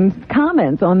and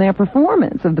comments on their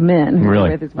performance of the men who Really?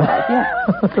 were with his wife.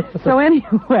 Yeah. So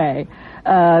anyway,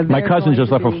 My cousin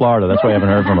just left for Florida. That's why I haven't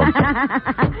heard from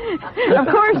him. of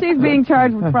course, she's being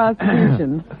charged with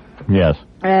prostitution. Yes.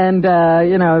 And,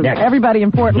 Yes. everybody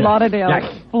in Fort Yes. Lauderdale,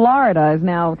 Yes. Florida is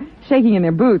now shaking in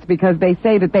their boots because they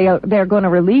say that they're going to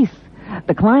release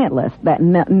the client list, that,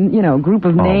 group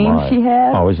of names my. she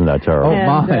has. Oh, isn't that terrible?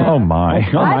 And, Oh, my.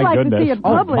 Oh, I'd my like goodness. to see it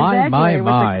published, actually, with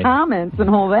the comments and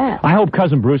all that. I hope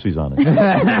Cousin Brucey's on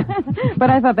it. But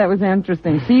I thought that was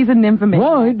interesting. She's a nymphomaniac.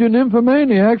 Why do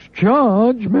nymphomaniacs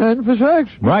charge men for sex?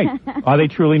 Right. Are they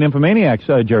truly nymphomaniacs,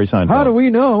 Jerry Seinfeld? How do we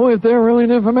know if they're really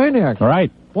nymphomaniacs? All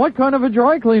right. What kind of a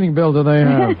dry cleaning bill do they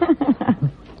have?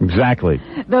 Exactly.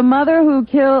 The mother who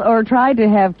killed or tried to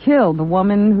have killed the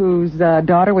woman whose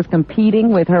daughter was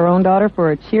competing with her own daughter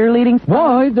for a cheerleading spot.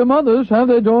 Why do mothers have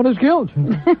their daughters killed?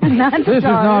 Not This is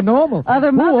not normal. Other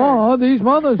Who mothers. are these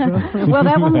mothers? Well,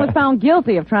 that woman was found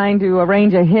guilty of trying to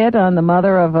arrange a hit on the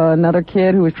mother of another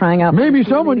kid who was trying out. Maybe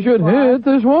someone should hit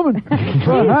this woman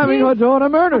for having her daughter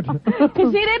murdered. She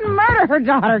didn't murder her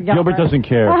daughter, Gilbert doesn't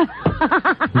care.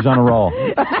 He's on a roll.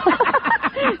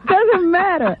 Doesn't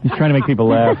matter. He's trying to make people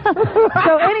laugh.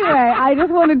 So anyway, I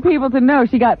just wanted people to know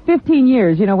she got 15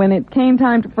 years. When it came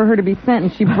time for her to be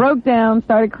sentenced, she broke down,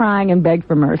 started crying, and begged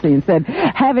for mercy and said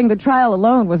having the trial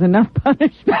alone was enough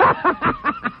punishment.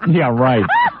 Yeah, right.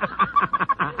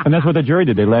 And that's what the jury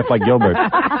did. They laughed like Gilbert.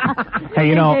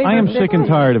 Hey, I am sick and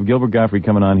tired of Gilbert Gottfried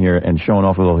coming on here and showing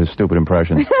off with all his stupid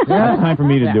impressions. It's time for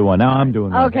me to do one. Now I'm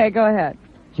doing one. Okay, go ahead.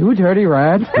 You dirty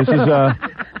rat. This is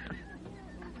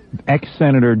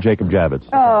ex-Senator Jacob Javits.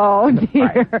 Oh,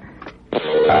 dear.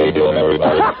 How you doing,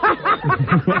 everybody?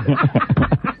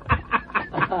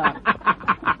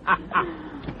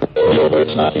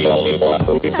 Gilbert's not the only one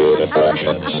who can do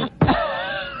impressions.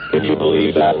 Can you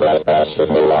believe that rat bastard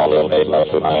Geraldo made love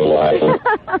to my wife?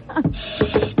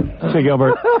 Say,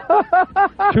 Gilbert,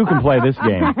 two can play this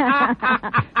game.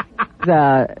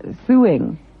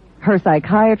 Suing her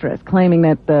psychiatrist, claiming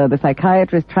that the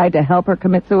psychiatrist tried to help her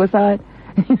commit suicide.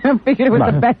 Figured it was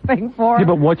the best thing for her. Yeah,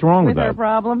 but what's wrong with her that?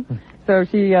 problem. So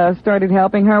she started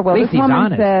helping her. Well, At this least he's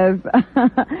woman says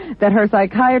that her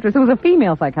psychiatrist, it was a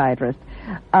female psychiatrist,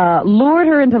 lured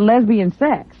her into lesbian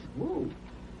sex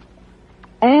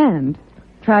and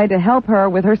tried to help her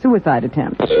with her suicide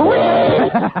attempt. Wow.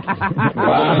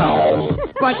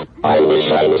 But I wish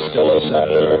I was still a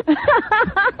senator.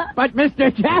 But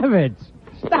Mr. Javits,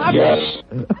 stop Yes.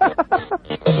 it.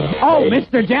 Oh,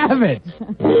 Mr. Javits.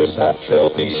 Where's that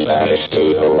filthy Spanish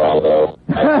dude, Geraldo?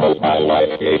 I hope my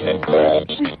wife gave him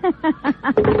crabs.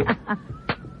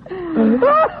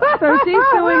 So she's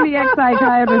suing the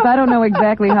ex-psychiatrist. I don't know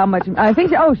exactly how much. I think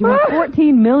she won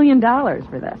 $14 million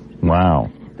for this. Wow.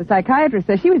 The psychiatrist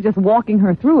says she was just walking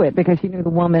her through it because she knew the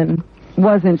woman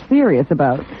wasn't serious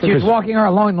about it. She was walking her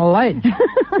along the ledge.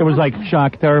 It was like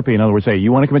shock therapy. In other words, say,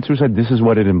 you want to commit suicide? This is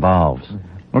what it involves.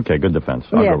 Okay, good defense.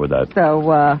 I'll Yeah, go with that.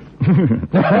 So,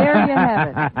 there you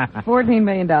have it. $14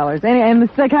 million. And the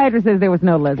psychiatrist says there was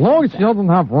no lesbian. As long as she doesn't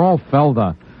have Rolf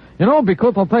Felder.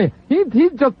 Because I'll tell you, he's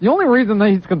just, the only reason that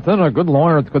he's considered a good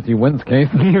lawyer is because he wins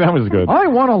cases. That was good. I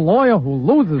want a lawyer who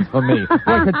loses for me. So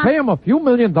I could pay him a few $1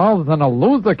 million and he'll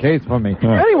lose the case for me.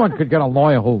 Anyone could get a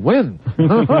lawyer who wins.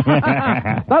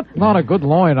 That's not a good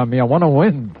lawyer to me. I want to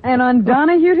win. And on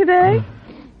Donahue today,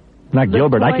 Not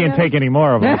Gilbert. I can't take any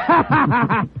more of them.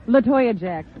 LaToya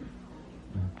Jackson.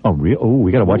 Oh, real? Oh,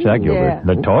 we got to watch that, Gilbert.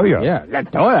 Yeah. LaToya. Yeah,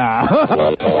 LaToya.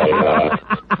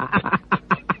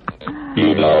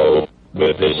 You know,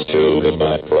 with this tube in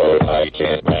my throat, I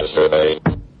can't masturbate.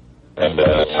 And then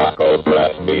a taco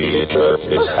breath meat jerk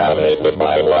is having it with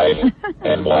my wife,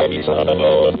 and Whitey's on the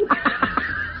moon.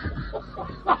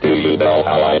 Do you know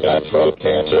how I got throat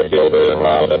cancer, Gilbert and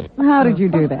Robin? How did you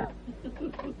do that?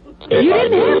 If You I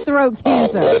didn't do, have throat what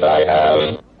cancer. did I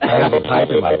have? I have a pipe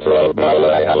in my throat. Why would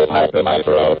I have a pipe in my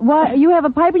throat? Why, you have a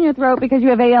pipe in your throat because you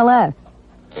have ALS.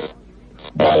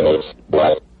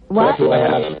 What? What do I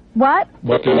have? What?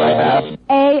 What do I have?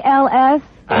 ALS.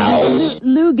 Owls.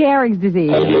 Lou Gehrig's disease.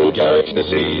 Lou Gehrig's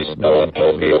disease. No one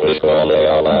told me it was called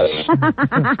ALS.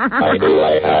 I knew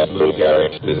I had Lou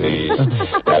Gehrig's disease.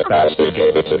 That bastard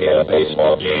gave it to me at a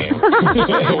baseball game.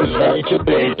 It was very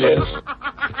contagious.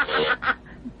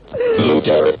 Lou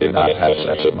Gehrig did not have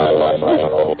sex with my wife, I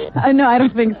hope. No, I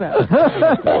don't think so.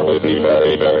 That would be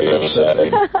very, very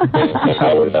upsetting.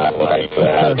 I would not like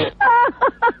that.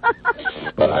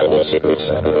 But I was a good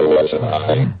senator, wasn't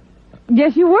I?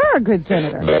 Yes, you were a good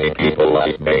senator. Many people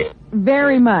like me.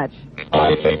 Very much.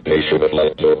 I think they should have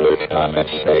let Gilbert's comments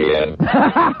stay in.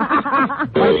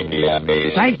 During the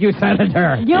Emmys. Thank you,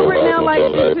 Senator. Gilbert now likes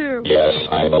you, too. Yes,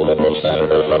 I'm a liberal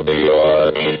senator from New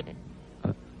York.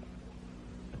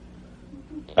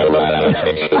 I ran out of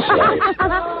things to say.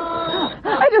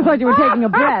 I just thought you were taking a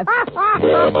breath.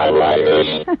 Where are my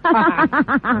writers?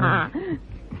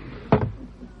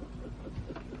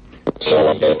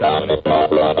 Someone get down and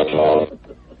Barbara on the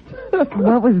phone.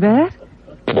 What was that?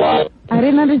 What? I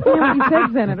didn't understand what you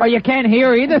said, Senator. Oh, you can't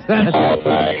hear either, Senator. Oh,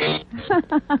 thanks.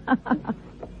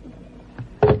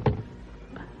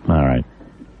 All right.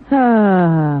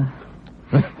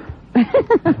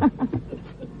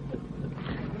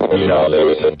 You know, there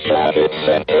was a Javits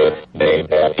Center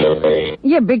named after me.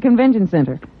 Yeah, big convention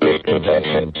center. Big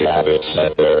convention Javits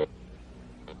Center.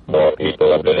 More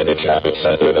people have been in the Javits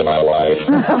Center than my wife.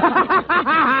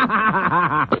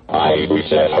 I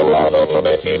resent Geraldo for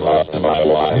making love to my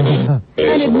wife.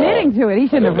 And admitting to it, he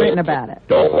shouldn't have written about it.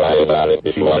 Don't write about it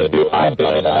if you want to do. I've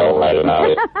done it. I don't write about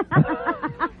it.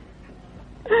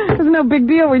 It was no big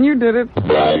deal when you did it.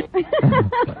 Right.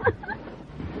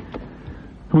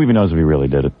 Who even knows if he really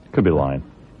did it? Could be lying.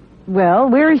 Well,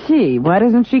 where is she? Why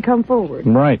doesn't she come forward?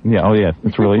 Right. Yeah. Oh, yeah.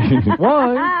 It's really easy.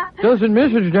 Why doesn't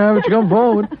Mrs. Javits come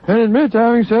forward and admit to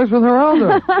having sex with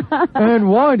Geraldo? And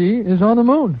Whitey is on the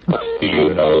moon. Do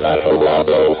you know that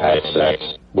Geraldo had sex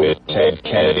with Ted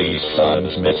Kennedy's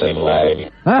son's missing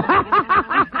leg?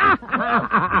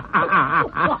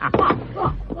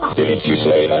 Didn't you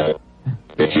say that?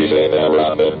 Did you say that,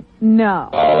 Robin? No.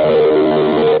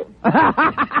 Oh.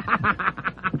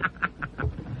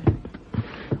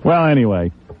 Well,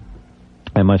 anyway,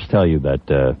 I must tell you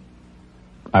that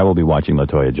I will be watching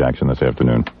LaToya Jackson this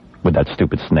afternoon with that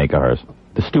stupid snake of hers.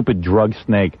 The stupid drug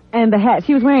snake. And the hat.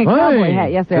 She was wearing a cowboy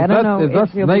hat yesterday. I don't know Is that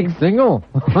snake single?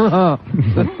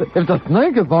 If the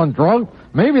snake is on drugs,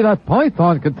 maybe that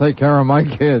python could take care of my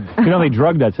kids. You know, they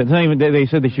drugged that. It's not even, they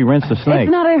said that she rents the snake.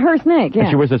 It's not her snake, yeah. And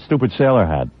she wears that stupid sailor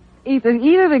hat. Either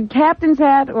the captain's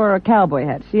hat or a cowboy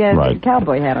hat. She had a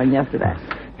cowboy hat on yesterday.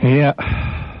 Yeah.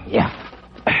 Yeah.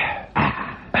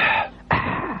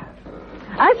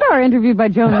 I saw her interviewed by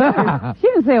Joan Rivers. She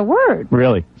didn't say a word.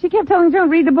 Really? She kept telling Joan,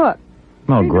 read the book.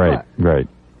 Oh, Read the great, book. great.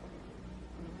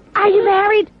 Are you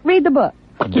married? Read the book.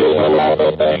 Do you know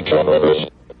Robin banged Joan Rivers?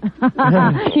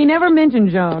 He never mentioned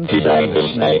Joan. He banged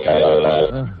the snake, I know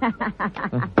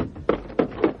that.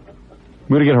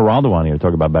 We're going to get Geraldo on here to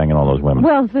talk about banging all those women.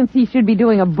 Well, since he should be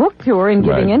doing a book tour and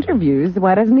giving Right. interviews,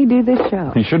 why doesn't he do this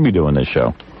show? He should be doing this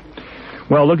show.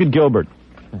 Well, look at Gilbert.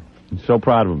 He's so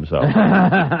proud of himself.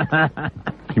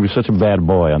 He was such a bad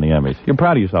boy on the Emmys. You're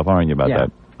proud of yourself, aren't you, about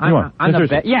that? You are. I'm the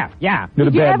Seriously. bad. Yeah. You're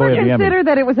the Did you bad ever boy of the Emmys. consider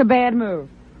that it was a bad move?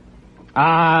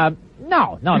 No.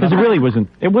 Because it really wasn't.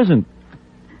 It wasn't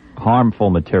harmful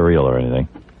material or anything.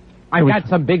 I've got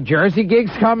some big Jersey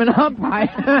gigs coming up.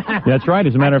 That's right.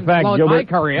 As a matter of fact, Explode Gilbert.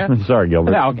 my career. Sorry,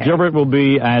 Gilbert. Yeah, okay. Gilbert will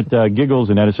be at Giggles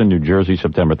in Edison, New Jersey,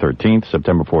 September 13th.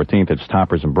 September 14th, it's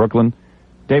Toppers in Brooklyn.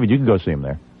 David, you can go see him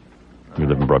there. You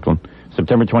live in Brooklyn.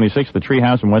 Septemember 26th, the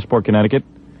Treehouse in Westport, Connecticut.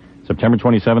 September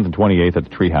 27th and 28th at the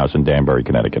Treehouse in Danbury,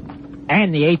 Connecticut.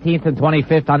 And the 18th and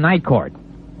 25th on Night Court.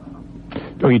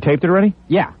 Oh, you taped it already?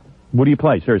 Yeah. What do you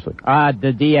play? Seriously?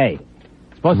 The DA.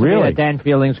 Supposed to Really? be that Dan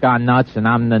Fielding's gone nuts, and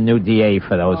I'm the new DA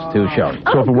for those two shows.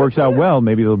 So if it works out well,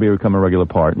 maybe it'll become a regular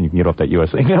part, and you can get off that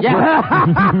USA Network.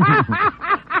 Yeah.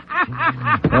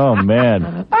 Oh,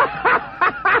 man.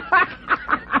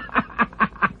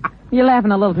 You're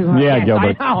laughing a little too hard. Yeah,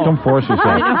 Gilbert. I know. Don't force yourself.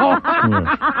 I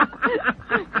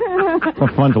know. It's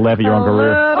not fun to laugh at your own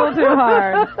career. A little too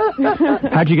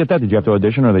hard. How'd you get that? Did you have to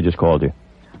audition, or they just called you?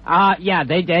 Yeah,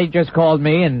 they just called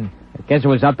me, and I guess it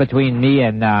was up between me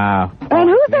and, And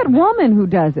who's that woman who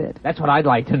does it? That's what I'd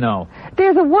like to know.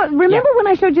 There's a what? Remember when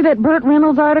I showed you that Burt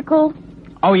Reynolds article?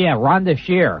 Oh, yeah, Rhonda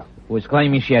Shear was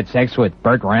claiming she had sex with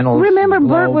Burt Reynolds. Remember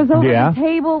Burt was over Yeah. the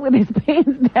table with his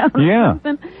pants down. or Yeah.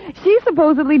 something? She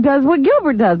supposedly does what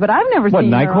Gilbert does, but I've never What, seen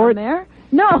Night her Court? on there.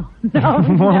 No.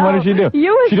 What does she do?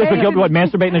 You were She does what saying- Gilbert, what,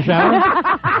 masturbate in the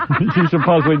shower? She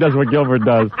supposedly does what Gilbert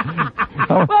does.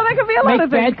 Well, there could be a lot of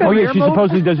things. Oh, yeah, she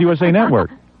supposedly does USA Network.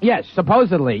 Yes,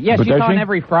 supposedly. Yes, But she's does on she?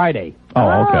 every Friday. Oh,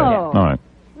 okay. Oh. All right.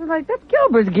 I was like, that's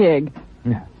Gilbert's gig.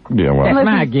 Yeah, well. That's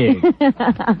my gig.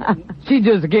 She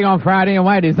does a gig on Friday, and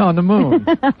Whitey's on the moon.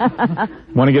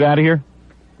 Want to get out of here?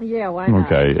 Yeah, why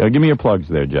not? Okay. Give me your plugs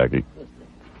there, Jackie.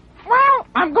 Well,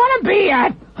 I'm going to be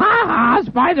at Ha-has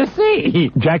by the sea.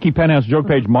 Jackie Penthouse joke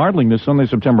page modeling this Sunday,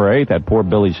 September 8th at Poor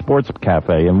Billy's Sports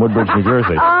Cafe in Woodbridge, New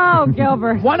Jersey. Oh,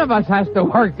 Gilbert. One of us has to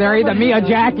work there, either me or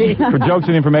Jackie. For jokes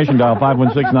and information, dial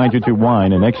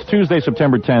 516-922-WINE. And next Tuesday,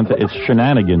 September 10th, it's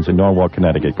Shenanigans in Norwalk,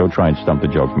 Connecticut. Go try and stump the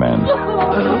joke man.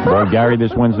 Boy Gary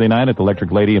this Wednesday night at the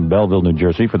Electric Lady in Belleville, New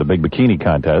Jersey for the big bikini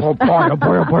contest. Oh, boy, oh,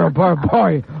 boy, oh, boy, oh, boy, oh,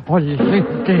 boy. Oh,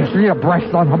 can you see a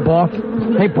breast on her, boss?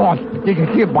 Hey, boss, you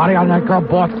can see a body on that girl,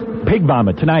 boss? Pig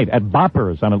Vomit tonight at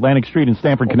Boppers on Atlantic Street in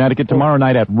Stamford, Connecticut. Tomorrow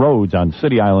night at Rhodes on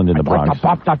City Island in the Bronx. Like to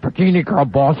pop that bikini girl,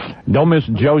 boss. Don't miss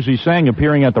Josie Sang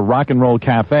appearing at the Rock and Roll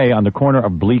Cafe on the corner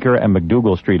of Bleecker and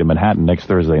McDougal Street in Manhattan next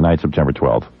Thursday night, September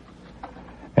 12th.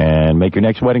 And make your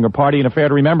next wedding or party an affair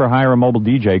to remember. Hire a mobile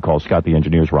DJ. Call Scott the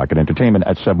Engineer's Rocket Entertainment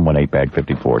at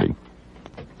 718-BAG-5040.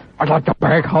 I'd like to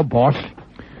bag her, boss.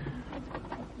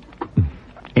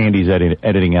 Andy's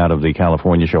editing out of the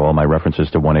California show all my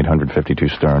references to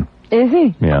 1-800-52-STERN. Is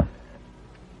he? Yeah.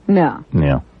 No.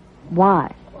 Yeah.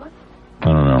 Why? I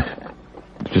don't know.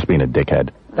 Just being a dickhead.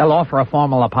 They'll offer a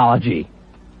formal apology.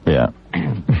 Yeah.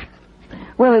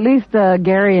 Well, at least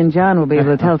Gary and John will be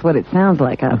able to tell us what it sounds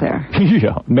like out there.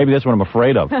 Yeah. Maybe that's what I'm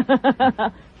afraid of. All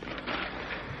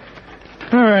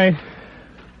right.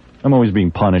 I'm always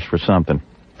being punished for something.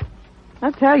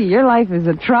 I'll tell you, your life is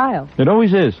a trial. It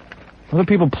always is. Other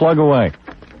people plug away.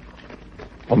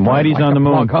 Whitey's on the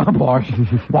moon. Boss.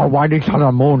 Well, Whitey's on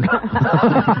the moon.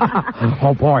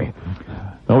 Oh, boy.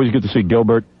 Always good to see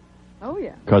Gilbert. Oh,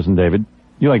 yeah. Cousin David.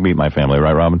 You like meeting my family,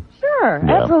 right, Robin? Sure,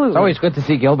 Yeah. absolutely. It's always good to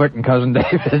see Gilbert and Cousin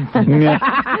David.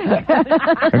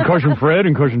 And Cousin Fred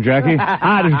and Cousin Jackie.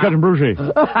 This is Cousin Brucey.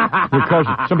 Your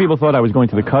cousin. Some people thought I was going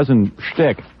to the cousin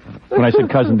shtick when I said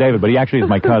Cousin David, but he actually is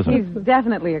my cousin. He's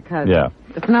definitely a cousin. Yeah.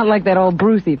 It's not like that old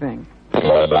Brucey thing.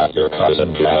 What about your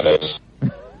cousin Javits?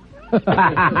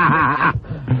 How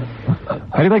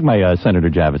do you like my Senator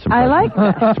Javits impression? I like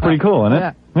that. It's pretty cool, isn't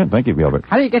it? Yeah, thank you, Gilbert.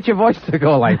 How do you get your voice to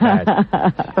go like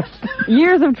that?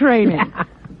 Years of training.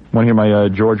 Want to hear my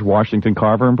George Washington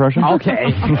Carver impression? Okay.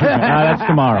 That's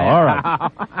tomorrow. All right.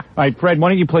 All right, Fred, why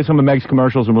don't you play some of Meg's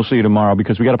commercials and we'll see you tomorrow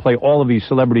because we got to play all of these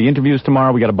celebrity interviews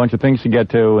tomorrow. We got a bunch of things to get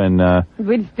to and...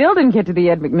 We still didn't get to the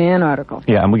Ed McMahon article.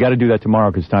 Yeah, and we got to do that tomorrow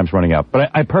because time's running out.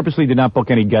 But I purposely did not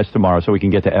book any guests tomorrow so we can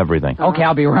get to everything. Okay,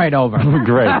 I'll be right over.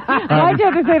 Great. Why'd you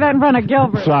have to say that in front of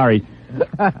Gilbert? Sorry.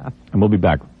 And we'll be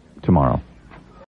back tomorrow.